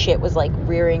COVID shit was, like,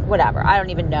 rearing, whatever. I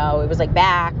don't even know. It was, like,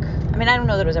 back. I mean, I don't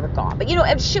know that it was ever gone, but,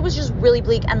 shit was just really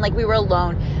bleak, and, like, we were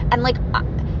alone, and, like,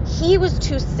 he was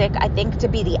too sick, I think, to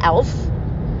be the elf,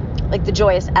 like, the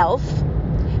joyous elf.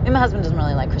 I mean, my husband doesn't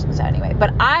really like Christmas anyway,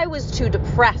 but I was too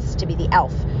depressed to be the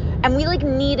elf, and we, like,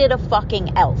 needed a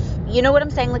fucking elf. You know what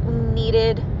I'm saying? Like, we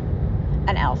needed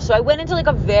an elf. So I went into, like,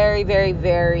 a very, very,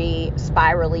 very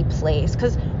spirally place,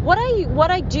 because what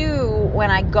I do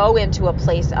when I go into a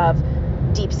place of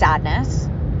deep sadness,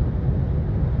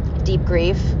 deep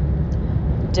grief,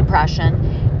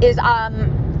 depression, is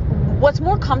what's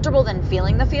more comfortable than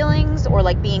feeling the feelings, or,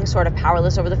 like, being sort of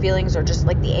powerless over the feelings, or just,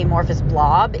 like, the amorphous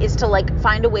blob, is to, like,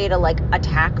 find a way to, like,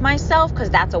 attack myself,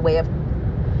 because that's a way of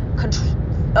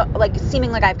like,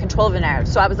 seeming like I have control of the narrative.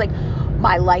 So I was like,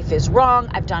 my life is wrong,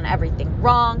 I've done everything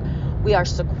wrong, we are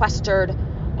sequestered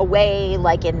away,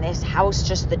 like, in this house,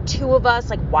 just the two of us.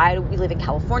 Like, why do we live in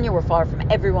California? We're far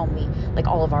from everyone. We, like,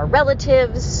 all of our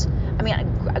relatives. I mean,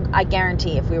 I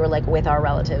guarantee if we were, like, with our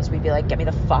relatives, we'd be like, get me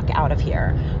the fuck out of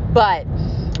here. But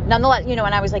nonetheless, and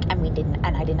I was like, and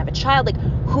I didn't have a child. Like,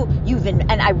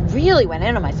 and I really went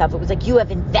into myself. It was like, you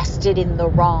have invested in the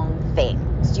wrong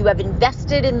things. You have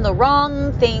invested in the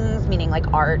wrong things, meaning,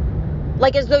 like, art.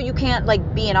 Like, as though you can't,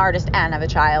 like, be an artist and have a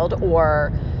child,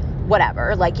 or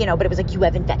whatever, like, but it was like, you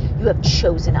have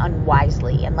chosen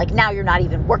unwisely, and, like, now you're not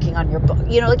even working on your book,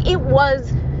 like, it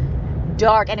was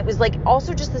dark. And it was, like,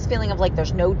 also just this feeling of, like,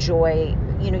 there's no joy,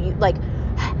 you like,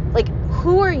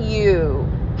 who are you?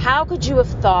 How could you have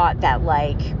thought that,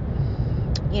 like,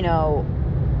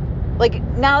 like,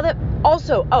 now that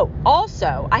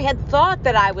also I had thought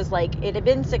that I was, like, it had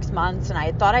been 6 months, and I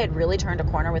had thought I had really turned a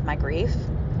corner with my grief.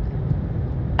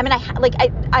 I mean,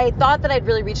 I thought that I'd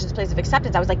really reached this place of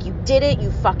acceptance. I was like, you did it. You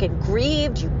fucking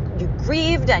grieved. You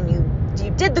grieved, and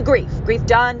you did the grief. Grief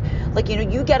done. Like,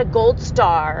 you get a gold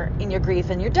star in your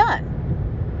grief, and you're done.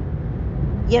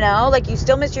 Like, you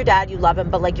still miss your dad. You love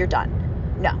him, but, like, you're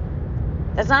done. No,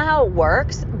 that's not how it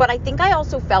works. But I think I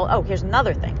also felt, here's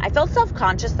another thing. I felt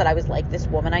self-conscious that I was like this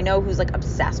woman I know who's, like,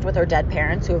 obsessed with her dead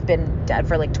parents who have been dead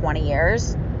for, like, 20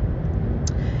 years.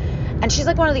 And she's,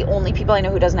 like, one of the only people I know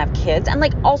who doesn't have kids. And,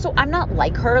 like, also, I'm not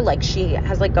like her. Like, she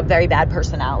has, like, a very bad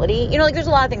personality. Like, there's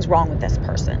a lot of things wrong with this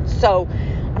person. So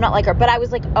I'm not like her. But I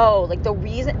was like, the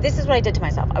reason, this is what I did to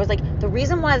myself. I was like, the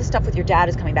reason why the stuff with your dad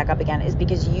is coming back up again is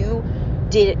because you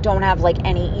don't have, like,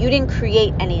 you didn't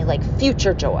create any, like,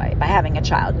 future joy by having a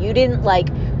child. You didn't, like,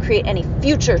 create any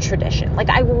future tradition.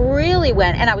 Like, I really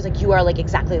went, and I was like, you are, like,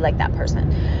 exactly like that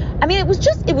person. I mean, it was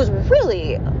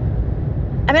really,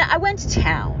 I went to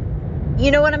town. You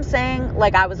know what I'm saying?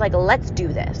 Like, I was like, let's do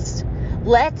this.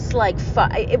 Let's, like,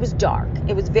 it was dark.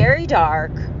 It was very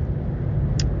dark.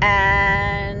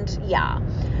 And, yeah.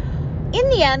 In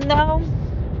the end, though,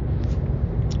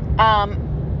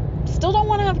 still don't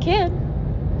want to have a kid.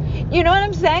 You know what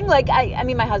I'm saying? Like, I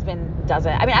mean, my husband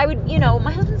doesn't. I mean, I would, you know,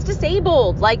 my husband's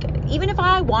disabled. Like, even if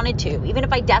I wanted to, even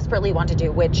if I desperately want to do,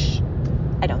 which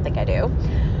I don't think I do,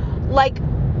 like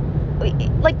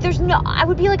there's no, I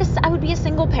would be a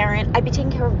single parent. I'd be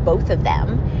taking care of both of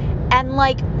them. And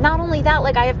like, not only that,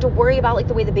 like I have to worry about like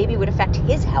the way the baby would affect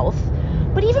his health.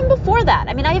 But even before that,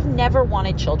 I mean, I have never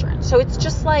wanted children. So it's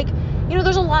just like, you know,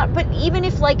 there's a lot, but even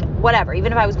if like, whatever,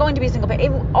 even if I was going to be a single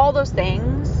parent, all those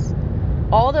things,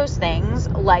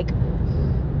 like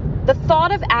the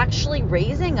thought of actually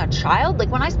raising a child, like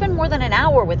when I spend more than an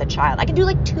hour with a child, I can do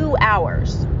like 2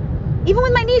 hours. Even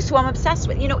with my niece, who I'm obsessed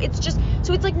with, you know, it's just,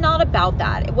 so it's like not about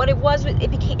that. What it was,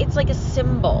 it's like a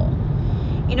symbol,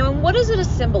 you know, and what is it a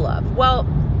symbol of? Well,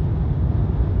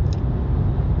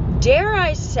 dare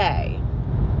I say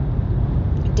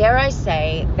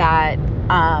that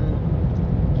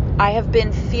I have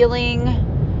been feeling,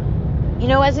 you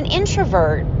know, as an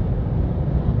introvert,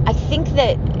 I think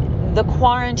that the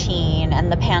quarantine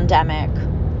and the pandemic,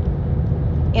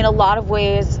 in a lot of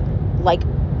ways, like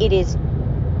it has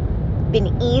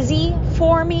been easy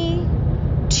for me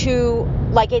to,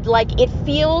 it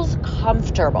feels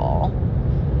comfortable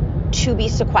to be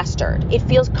sequestered. It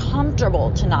feels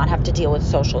comfortable to not have to deal with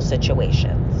social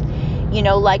situations. You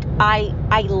know, like I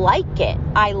like it,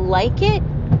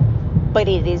 but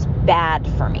it is bad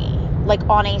for me. Like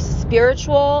on a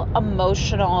spiritual,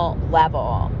 emotional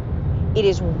level, it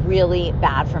is really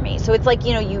bad for me. So it's like,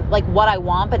 you know, you like what I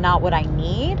want, but not what I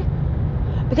need.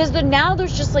 Because now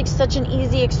there's just like such an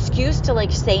easy excuse to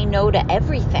like say no to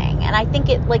everything. And I think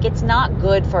it's not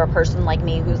good for a person like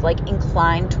me who's like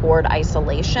inclined toward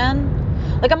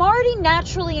isolation. Like I'm already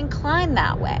naturally inclined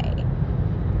that way,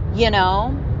 you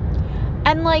know?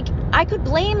 And like I could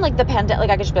blame like the pandemic, like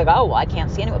I could just be like, oh, well, I can't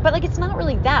see anyone. But like it's not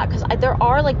really that, because there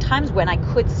are like times when I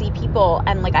could see people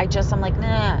and like I'm like,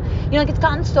 nah. You know, like it's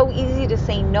gotten so easy to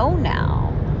say no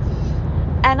now.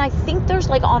 And I think there's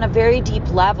like on a very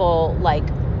deep level, like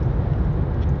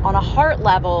on a heart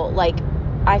level, like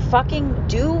I fucking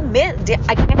do miss,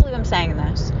 I can't believe I'm saying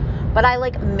this, but I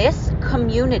like miss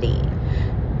community.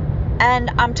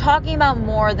 And I'm talking about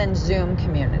more than Zoom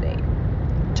community.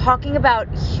 I'm talking about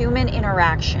human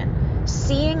interaction,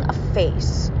 seeing a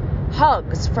face,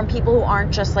 hugs from people who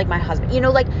aren't just like my husband, you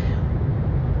know, like,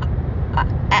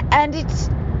 and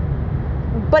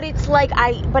but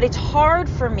it's hard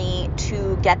for me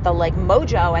to get the like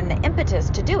mojo and the impetus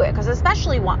to do it. Cause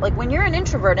especially like when you're an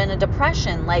introvert in a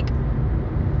depression, like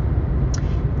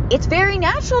it's very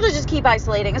natural to just keep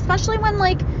isolating, especially when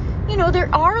like, you know,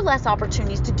 there are less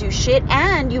opportunities to do shit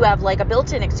and you have like a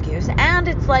built-in excuse, and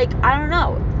it's like, I don't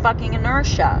know, fucking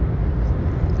inertia.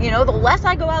 You know, the less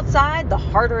I go outside, the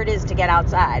harder it is to get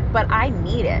outside, but I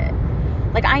need it.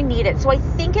 Like I need it. So I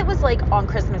think it was like on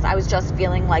Christmas, I was just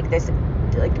feeling like this,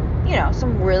 like, you know,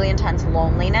 some really intense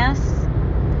loneliness.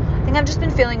 I think I've just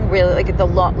been feeling really like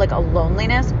like a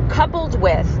loneliness coupled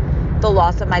with the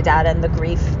loss of my dad and the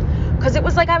grief, because it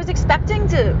was like I was expecting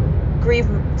the grief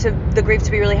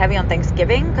to be really heavy on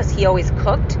Thanksgiving because he always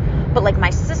cooked, but like my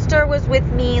sister was with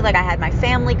me, like I had my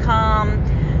family come,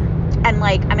 and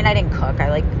like, I mean, I didn't cook, I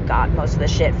like got most of the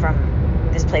shit from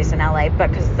this place in LA, but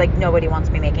because like nobody wants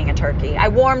me making a turkey. I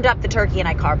warmed up the turkey and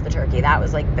I carved the turkey. That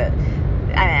was like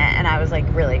and I was like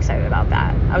really excited about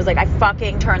that. I was like, I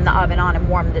fucking turned the oven on and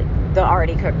warmed the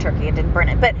already cooked turkey and didn't burn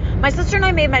it. But my sister and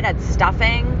I made my dad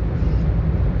stuffing,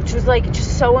 which was like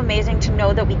just so amazing to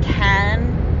know that we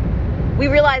can. We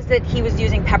realized that he was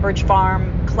using Pepperidge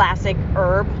Farm classic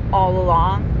herb all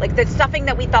along. Like the stuffing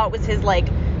that we thought was his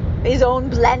own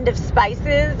blend of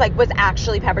spices, like was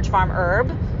actually Pepperidge Farm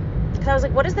herb. Because I was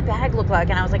like, what does the bag look like?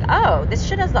 And I was like, oh, this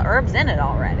shit has the herbs in it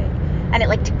already. And it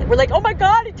like, we're like, oh my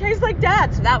God, it tastes like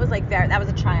Dad. So that was like that was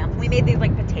a triumph. We made these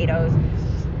like potatoes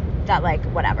that like,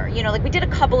 whatever, you know, like we did a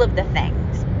couple of the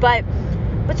things, but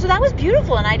so that was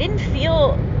beautiful. And I didn't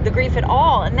feel the grief at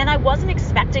all. And then I wasn't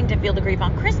expecting to feel the grief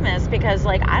on Christmas because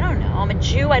like, I don't know, I'm a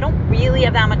Jew. I don't really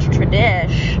have that much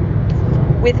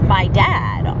tradition with my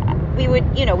dad. We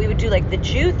would do like the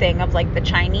Jew thing of like the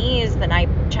Chinese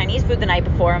food the night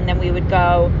before. And then we would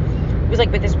go, it was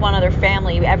like with this one other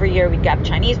family, every year we'd get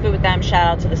Chinese food with them, shout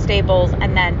out to the Staples,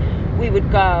 and then we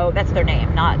would go, that's their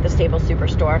name, not the Staples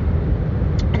Superstore,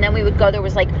 and then we would go, there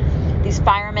was like these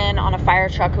firemen on a fire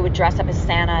truck who would dress up as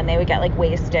Santa, and they would get like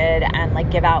wasted and like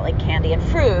give out like candy and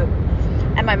fruit,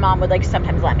 and my mom would like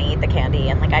sometimes let me eat the candy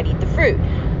and like I'd eat the fruit,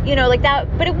 you know, like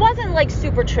that, but it wasn't like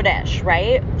super tradish,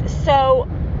 right? So,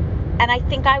 and I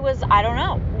think I don't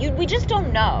know, we just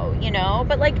don't know, you know,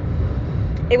 but like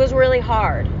it was really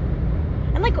hard.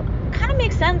 And like, kind of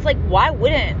makes sense. Like, why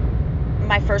wouldn't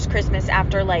my first Christmas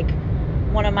after like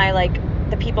one of my like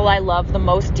the people I love the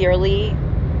most dearly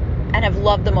and have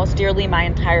loved the most dearly my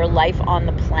entire life on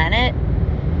the planet,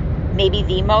 maybe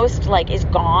the most, like, is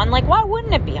gone. Like, why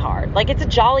wouldn't it be hard? Like, it's a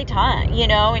jolly time, you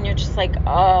know, and you're just like, like,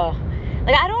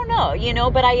 I don't know, you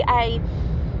know, but I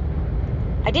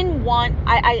didn't want,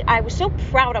 I was so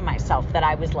proud of myself that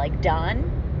I was, like, done.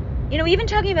 You know, even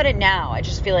talking about it now, I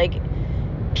just feel like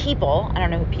people, I don't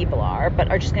know who people are, but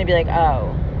are just going to be like,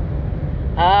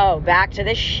 oh, back to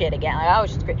this shit again. Like, oh,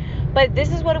 it's just great. But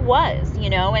this is what it was, you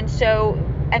know? And so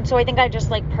I think I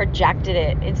just, like, projected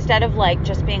it instead of, like,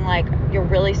 just being like, you're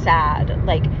really sad.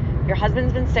 Like, your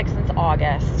husband's been sick since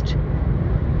August.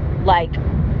 Like,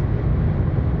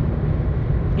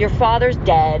 your father's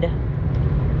dead.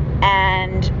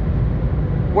 And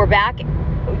we're back.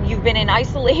 You've been in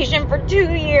isolation for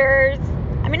 2 years.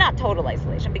 I mean, not total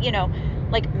isolation, but, you know,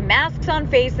 like, masks on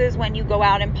faces when you go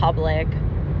out in public.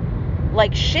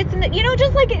 Like, shit's in the, you know,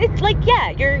 just like, it's like,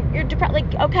 yeah, you're depressed.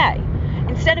 Like, okay.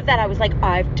 Instead of that, I was like,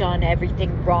 I've done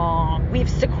everything wrong. We've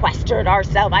sequestered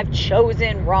ourselves. I've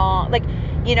chosen wrong. Like,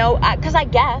 you know, because I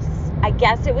guess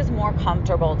it was more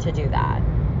comfortable to do that,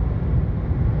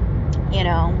 you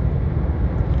know,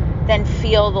 than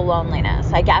feel the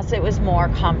loneliness. I guess it was more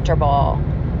comfortable.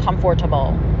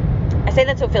 I say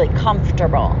that so feeling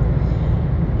comfortable.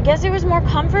 I guess it was more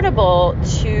comfortable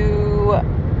to,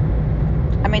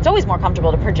 I mean, it's always more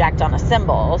comfortable to project on a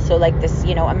symbol. So, like, this,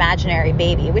 you know, imaginary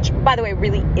baby, which, by the way,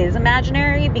 really is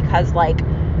imaginary, because, like,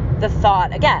 the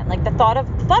thought, again, like, the thought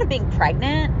of being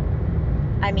pregnant,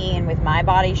 I mean, with my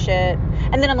body shit.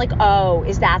 And then I'm like, oh,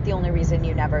 is that the only reason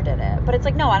you never did it? But it's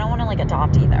like, no, I don't want to, like,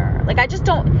 adopt either. Like, I just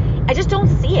don't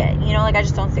see it, you know, like, I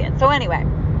just don't see it. So anyway,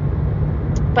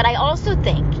 but I also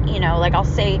think, you know, like, I'll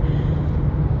say,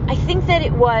 I think that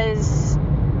it was,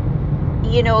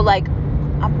 you know, like,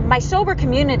 my sober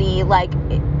community, like,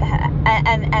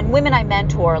 and women I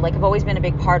mentor, like, have always been a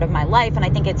big part of my life. And I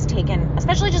think it's taken,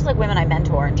 especially just, like, women I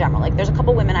mentor in general, like, there's a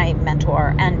couple women I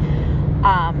mentor and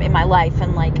in my life,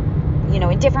 and, like, you know,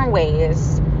 in different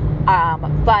ways,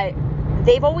 but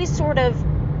they've always sort of,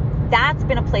 that's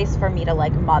been a place for me to,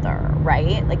 like, mother,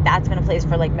 right? Like, that's been a place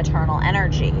for, like, maternal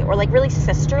energy, or, like, really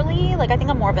sisterly. Like, I think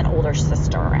I'm more of an older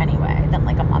sister anyway than,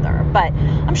 like, a mother, but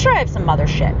I'm sure I have some mother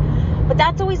shit. But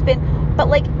that's always been, but,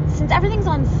 like, since everything's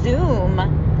on Zoom,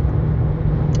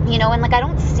 you know, and, like, I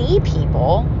don't see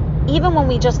people, even when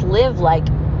we just live, like,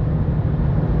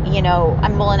 you know,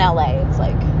 I'm in LA, it's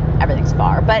like, everything's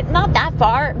far, but not that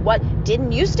far. What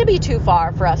didn't used to be too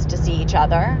far for us to see each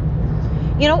other,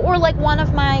 you know, or, like, one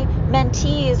of my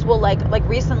mentees will, like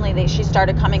recently she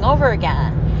started coming over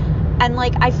again, and,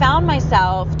 like, I found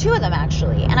myself, 2 of them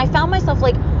actually, and I found myself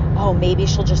like, oh, maybe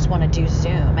she'll just want to do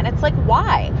Zoom. And it's like,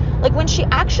 why? Like, when she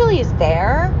actually is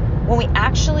there, when we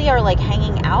actually are, like,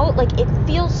 hanging out, like, it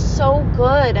feels so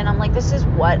good, and I'm like, this is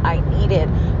what I needed,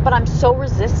 but I'm so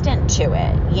resistant to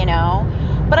it, you know.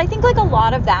 But I think, like, a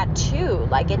lot of that too,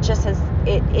 like, it just has,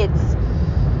 it's,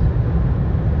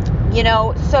 you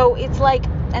know, so it's like,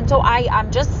 and so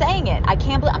I'm just saying it. I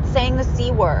can't believe I'm saying the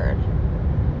C word.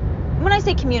 When I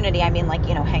say community, I mean, like,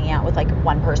 you know, hanging out with, like,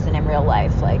 one person in real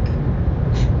life, like,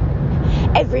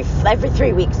 every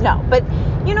 3 weeks. No, but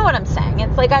you know what I'm saying.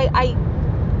 It's like, I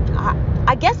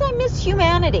guess I miss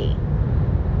humanity,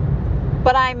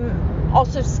 but I'm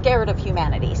also scared of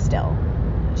humanity still.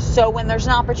 So when there's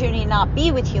an opportunity to not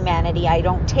be with humanity, I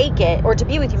don't take it, or to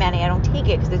be with humanity, I don't take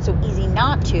it, because it's so easy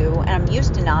not to, and I'm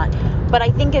used to not. But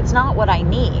I think it's not what I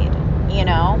need, you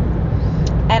know?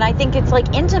 And I think it's,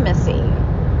 like, intimacy.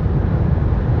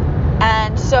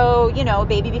 And so, you know,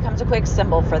 baby becomes a quick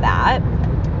symbol for that.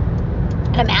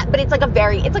 But it's like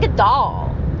it's like a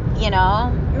doll, you know? I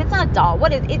mean, it's not a doll.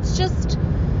 What is, it's just,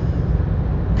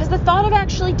 because the thought of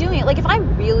actually doing it, like, if I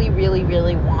really, really,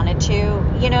 really wanted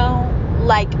to, you know,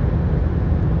 like,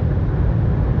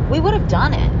 we would have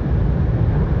done it,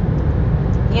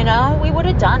 you know, we would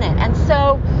have done it. And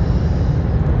so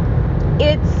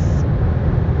it's,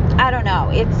 I don't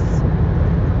know,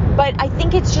 but I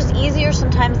think it's just easier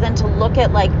sometimes than to look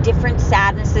at, like, different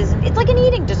sadnesses, and it's like an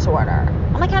eating disorder.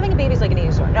 I'm like, having a baby is like an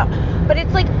eating disorder. No, but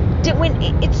it's like, when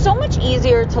it's so much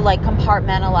easier to, like,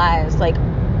 compartmentalize, like,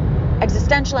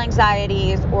 existential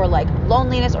anxieties, or, like,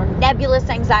 loneliness, or nebulous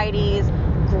anxieties,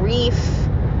 grief,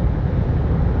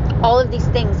 all of these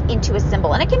things into a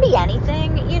symbol. And it can be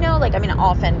anything, you know, like, I mean,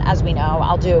 often, as we know,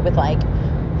 I'll do it with, like,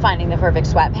 finding the perfect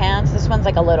sweatpants. This one's,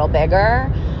 like, a little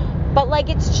bigger, but, like,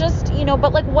 it's just, you know,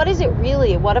 but, like, what is it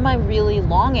really? What am I really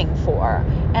longing for?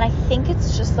 And I think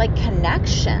it's just, like,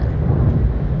 connection.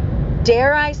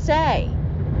 Dare I say,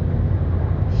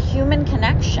 human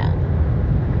connection.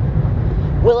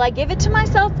 Will I give it to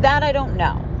myself? That I don't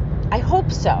know. I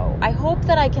hope so. I hope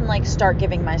that I can like start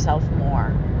giving myself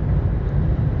more,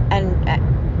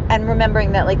 and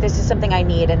remembering that like this is something I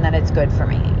need and that it's good for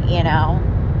me, you know.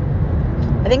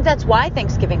 I think that's why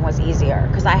Thanksgiving was easier,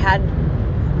 because I had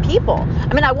people.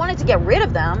 I mean, I wanted to get rid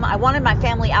of them. I wanted my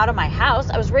family out of my house.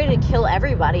 I was ready to kill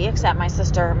everybody except my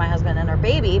sister, my husband, and her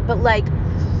baby. But like,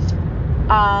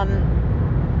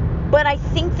 but I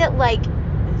think that like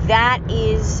that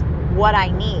is what I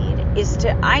need,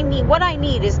 what I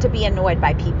need is to be annoyed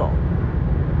by people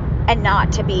and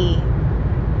not to be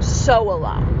so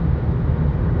alone,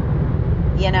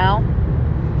 you know?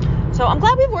 So I'm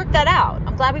glad we've worked that out.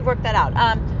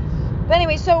 But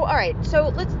anyway, so all right, so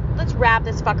let's wrap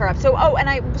this fucker up. So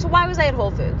why was I at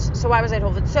Whole Foods? So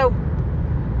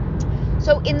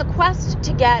in the quest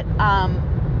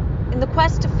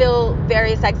to fill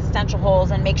various existential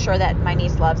holes and make sure that my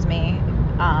niece loves me,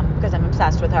 because I'm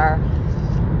obsessed with her,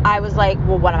 I was like,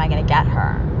 well, what am I going to get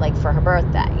her, like, for her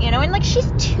birthday, you know? And like,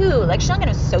 she's 2, like, she's not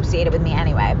going to associate it with me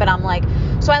anyway. But I'm like,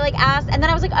 so I like asked, and then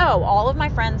I was like, oh, all of my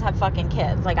friends have fucking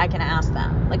kids, like, I can ask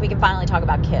them, like, we can finally talk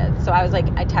about kids. So I was like,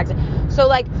 I texted, so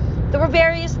like, there were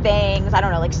various things, I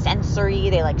don't know, like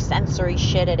sensory, they like sensory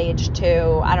shit at age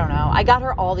 2, I don't know. I got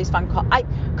her all these fun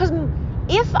because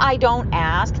if I don't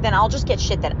ask, then I'll just get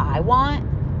shit that I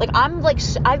want. Like,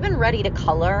 I've been ready to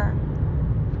color.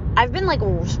 I've been like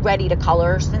ready to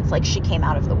color since like she came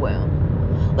out of the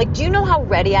womb. Like, do you know how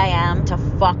ready I am to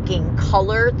fucking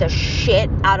color the shit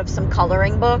out of some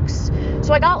coloring books?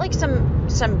 So I got like some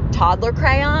toddler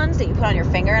crayons that you put on your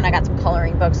finger, and I got some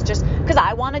coloring books just because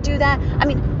I want to do that. I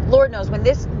mean, Lord knows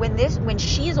when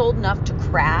she's old enough to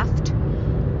craft,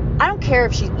 I don't care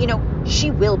if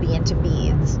she will be into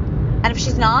beads. And if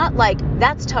she's not, like,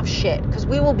 that's tough shit, because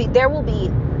there will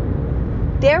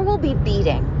be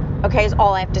beading. Okay, is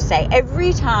all I have to say.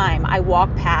 Every time I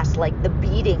walk past, like, the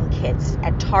beading kits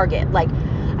at Target, like,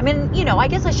 I mean, you know, I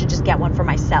guess I should just get one for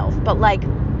myself, but, like, I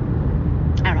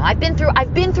don't know, I've been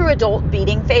through adult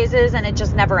beading phases, and it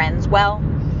just never ends well,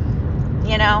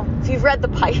 you know? If you've read The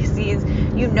Pisces,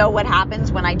 you know what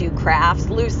happens when I do crafts.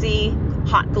 Lucy,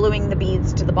 hot gluing the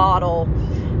beads to the bottle,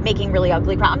 making really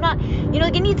ugly crafts. I'm not, you know,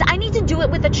 like, I need to do it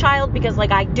with a child, because,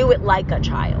 like, I do it like a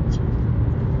child.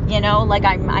 You know, like,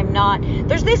 I'm not,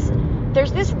 there's this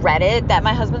Reddit that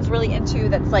my husband's really into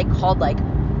that's like called like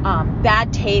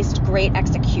bad taste, great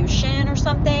execution or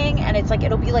something, and it's like,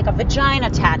 it'll be like a vagina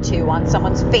tattoo on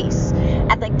someone's face,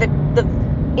 and like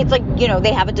it's like, you know,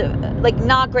 they have like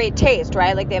not great taste,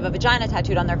 right? Like, they have a vagina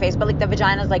tattooed on their face, but like the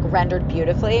vagina is like rendered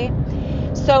beautifully.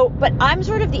 So, but I'm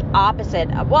sort of the opposite.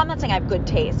 Well, I'm not saying I have good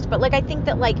taste, but like, I think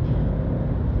that like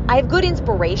I have good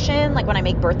inspiration, like when I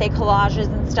make birthday collages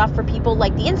and stuff for people,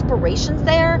 like the inspiration's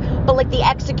there, but like the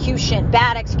execution,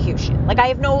 bad execution. Like,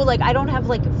 I don't have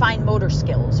like fine motor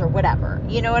skills or whatever.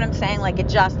 You know what I'm saying? Like, it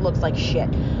just looks like shit.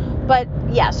 But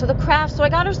yeah, so the crafts, so I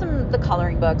got her the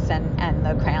coloring books and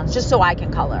the crayons just so I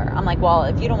can color. I'm like, well,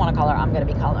 if you don't want to color, I'm going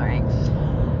to be coloring.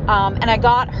 And I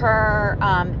got her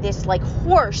this like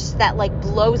horse that like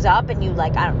blows up, and you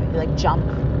like, I don't know, you like jump.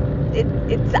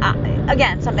 It's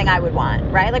again something I would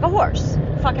want, right? Like a horse,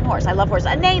 fucking horse. I love horses.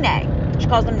 A nene. She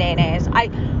calls them nenes.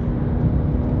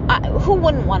 Who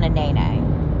wouldn't want a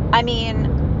nene? I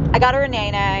mean, I got her a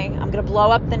nene. I'm gonna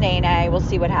blow up the nene. We'll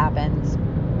see what happens.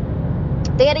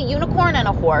 They had a unicorn and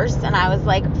a horse, and I was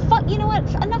like, fuck. You know what?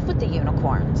 Enough with the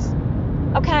unicorns.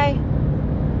 Okay.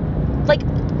 Like,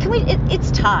 can we? It's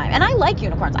time. And I like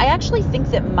unicorns. I actually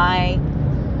think that my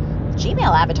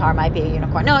Gmail avatar might be a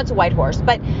unicorn. No, it's a white horse,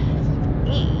 but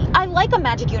I like a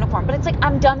magic unicorn, but it's like,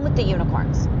 I'm done with the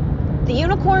unicorns. The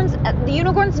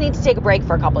unicorns need to take a break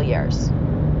for a couple years.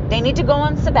 They need to go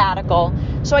on sabbatical.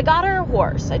 So I got her a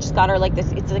horse. I just got her like this,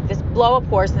 it's like this blow up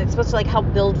horse, and it's supposed to like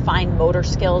help build fine motor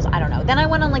skills. I don't know. Then I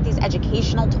went on like these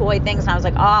educational toy things, and I was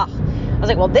like,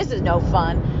 well, this is no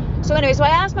fun. So anyway, so I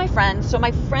asked my friends. So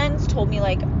my friends told me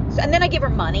like, and then I gave her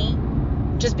money,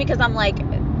 just because I'm like,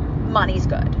 money's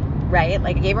good, right?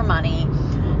 Like, I gave her money.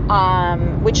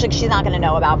 Which like she's not gonna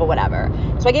know about, but whatever.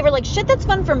 So I gave her like shit that's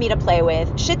fun for me to play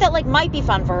with, shit that like might be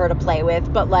fun for her to play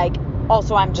with, but like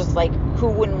also I'm just like, who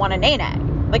wouldn't want a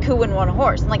nene? Like, who wouldn't want a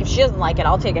horse? And like, if she doesn't like it,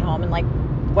 I'll take it home and like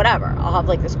whatever, I'll have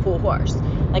like this cool horse.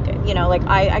 Like, you know, like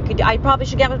I probably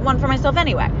should get one for myself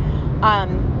anyway.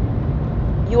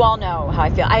 You all know how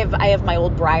I feel. I have my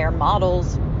old Breyer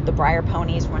models, the Breyer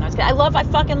ponies from when I was a kid.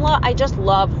 I just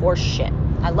love horse shit.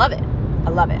 I love it.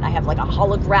 I have like a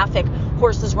holographic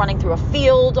horses running through a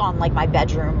field on like my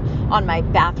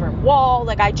bathroom wall.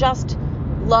 Like, I just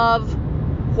love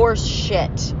horse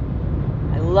shit.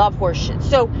 I love horse shit.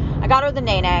 So I got her the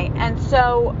Nene, and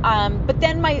so, but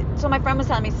then my friend was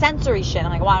telling me sensory shit.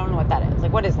 I'm like, well, I don't know what that is.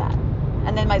 Like, what is that?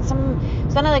 And then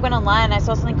then I like went online and I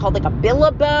saw something called like a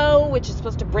Billabo, which is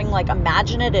supposed to bring like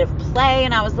imaginative play.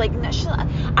 And I was like, no,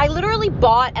 I literally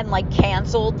bought and like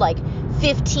canceled like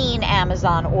 15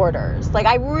 Amazon orders. Like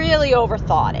I really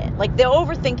overthought it. Like the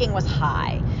overthinking was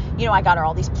high. You know, I got her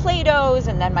all these Play-Dohs,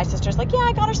 and then my sister's like, yeah,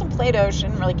 I got her some Play-Doh. She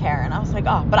didn't really care. And I was like,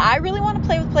 oh, but I really want to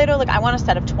play with Play-Doh. Like I want a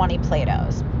set of 20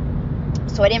 Play-Dohs.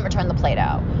 So I didn't return the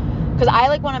Play-Doh because I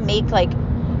like want to make like,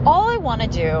 all I want to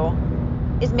do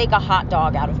is make a hot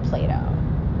dog out of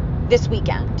Play-Doh this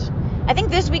weekend. I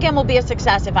think this weekend will be a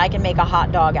success if I can make a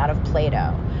hot dog out of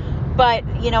Play-Doh. But,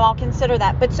 you know, I'll consider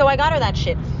that. But so I got her that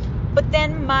shit. But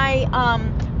then my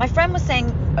friend was saying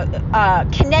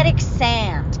kinetic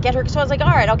sand. Get her. So I was like, all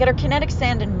right, I'll get her kinetic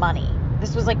sand and money.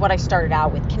 This was like what I started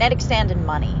out with. Kinetic sand and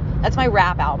money. That's my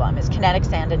rap album, is kinetic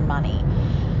sand and money.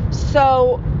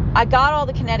 So I got all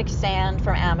the kinetic sand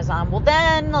from Amazon. Well,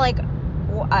 then, like,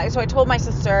 so I told my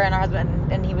sister and her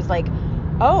husband, and he was like,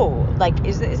 oh, like,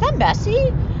 is that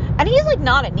messy? And he's like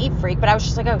not a neat freak, but I was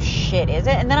just like, oh shit, is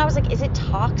it? And then I was like, is it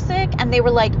toxic? And they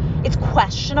were like, it's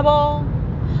questionable.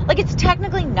 Like, it's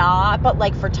technically not, but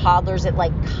like for toddlers, it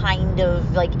like kind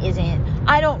of like isn't.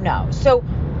 I don't know. So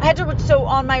I had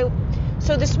to,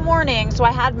 so this morning, so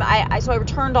I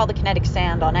returned all the kinetic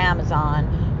sand on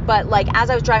Amazon, but like as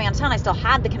I was driving out of town, I still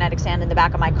had the kinetic sand in the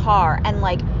back of my car, and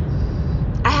like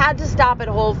I had to stop at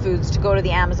Whole Foods to go to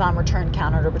the Amazon return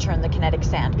counter to return the kinetic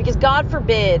sand, because God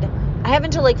forbid, I have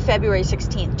until like February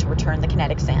 16th to return the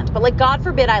kinetic sand, but like God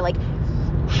forbid I like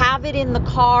have it in the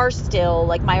car still,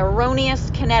 like my erroneous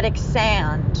kinetic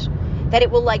sand, that it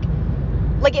will like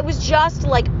it was just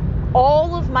like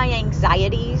all of my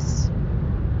anxieties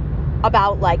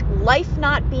about like life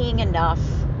not being enough.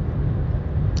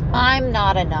 I'm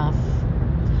not enough.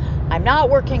 I'm not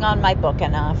working on my book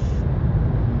enough.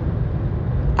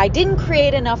 I didn't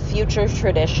create enough future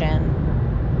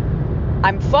tradition.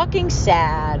 I'm fucking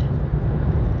sad.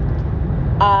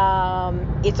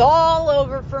 It's all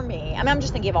over for me. I mean, I'm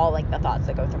just thinking of all like the thoughts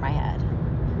that go through my head.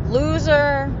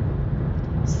 Loser,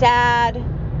 sad,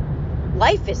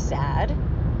 life is sad.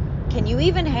 Can you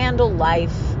even handle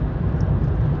life?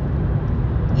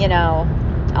 You know,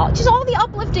 just all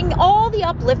the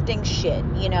uplifting shit,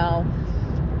 you know.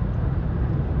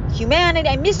 Humanity,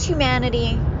 I miss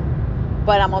humanity,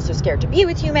 but I'm also scared to be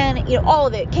with humanity. You know, all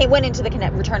of it went into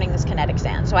returning this kinetic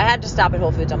sand. So I had to stop at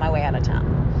Whole Foods on my way out of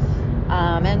town.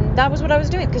 And that was what I was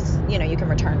doing, because, you know, you can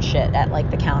return shit at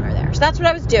like the counter there. So that's what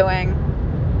I was doing.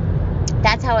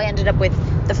 That's how I ended up with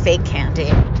the fake candy.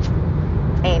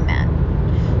 Amen.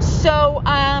 So,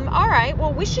 all right.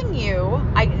 Well, wishing you,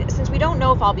 since we don't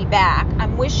know if I'll be back,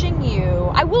 I'm wishing you,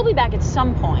 I will be back at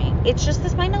some point. It's just,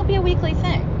 this might not be a weekly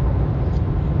thing.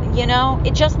 You know,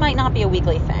 it just might not be a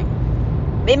weekly thing.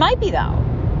 It might be, though.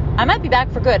 I might be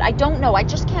back for good. I don't know. I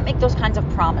just can't make those kinds of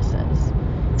promises.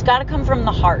 It's got to come from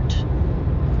the heart.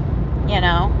 You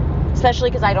know, especially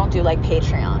because I don't do like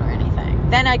Patreon or anything.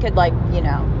 Then I could like, you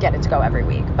know, get it to go every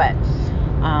week. But,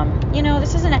 you know,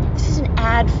 this is an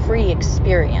ad-free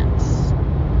experience.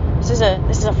 This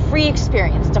is a free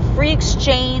experience. It's a free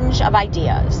exchange of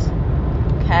ideas.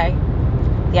 Okay,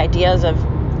 the ideas of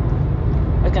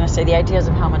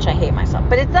how much I hate myself.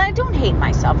 But it's that I don't hate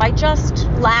myself. I just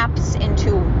lapse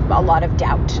into a lot of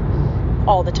doubt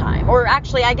all the time. Or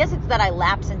actually, I guess it's that I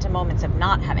lapse into moments of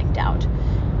not having doubt.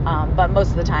 But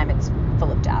most of the time it's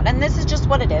full of doubt. And this is just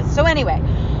what it is. So anyway,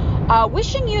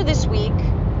 wishing you this week,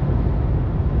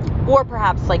 or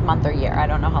perhaps like month or year, I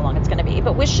don't know how long it's going to be,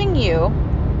 but wishing you,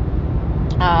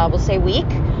 we'll say a week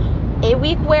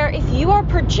where if you are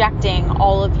projecting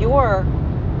all of your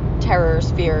terrors,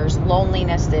 fears,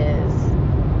 lonelinesses,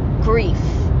 grief,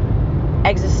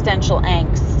 existential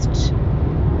angst,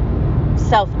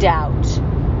 self-doubt,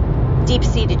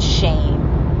 deep-seated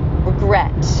shame,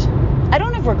 regret. I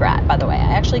don't have regret, by the way.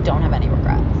 I actually don't have any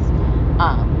regrets.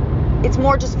 It's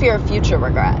more just fear of future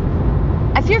regret.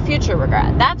 I fear future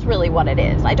regret. That's really what it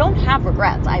is. I don't have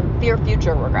regrets. I fear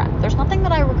future regret. There's nothing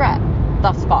that I regret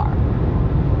thus far.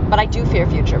 But I do fear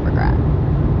future regret.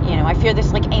 You know, I fear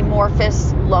this like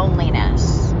amorphous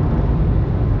loneliness.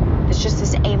 It's just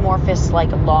this amorphous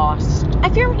like lost. I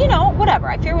fear, you know, whatever.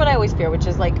 I fear what I always fear, which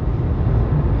is like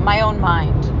my own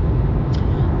mind.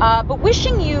 But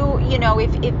wishing you, you know,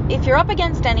 if you're up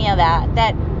against any of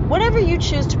that whatever you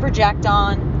choose to project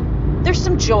on, there's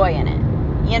some joy in it.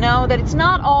 You know, that it's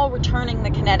not all returning the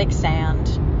kinetic sand,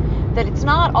 that it's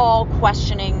not all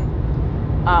questioning,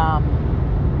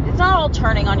 it's not all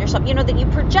turning on yourself. You know, that you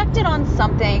project it on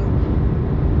something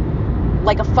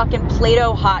like a fucking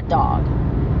Play-Doh hot dog.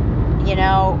 you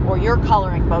know, or your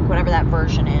coloring book, whatever that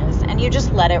version is, and you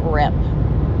just let it rip.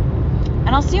 And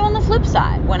I'll see you on the flip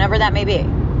side, whenever that may be.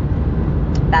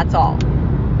 That's all.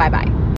 Bye-bye.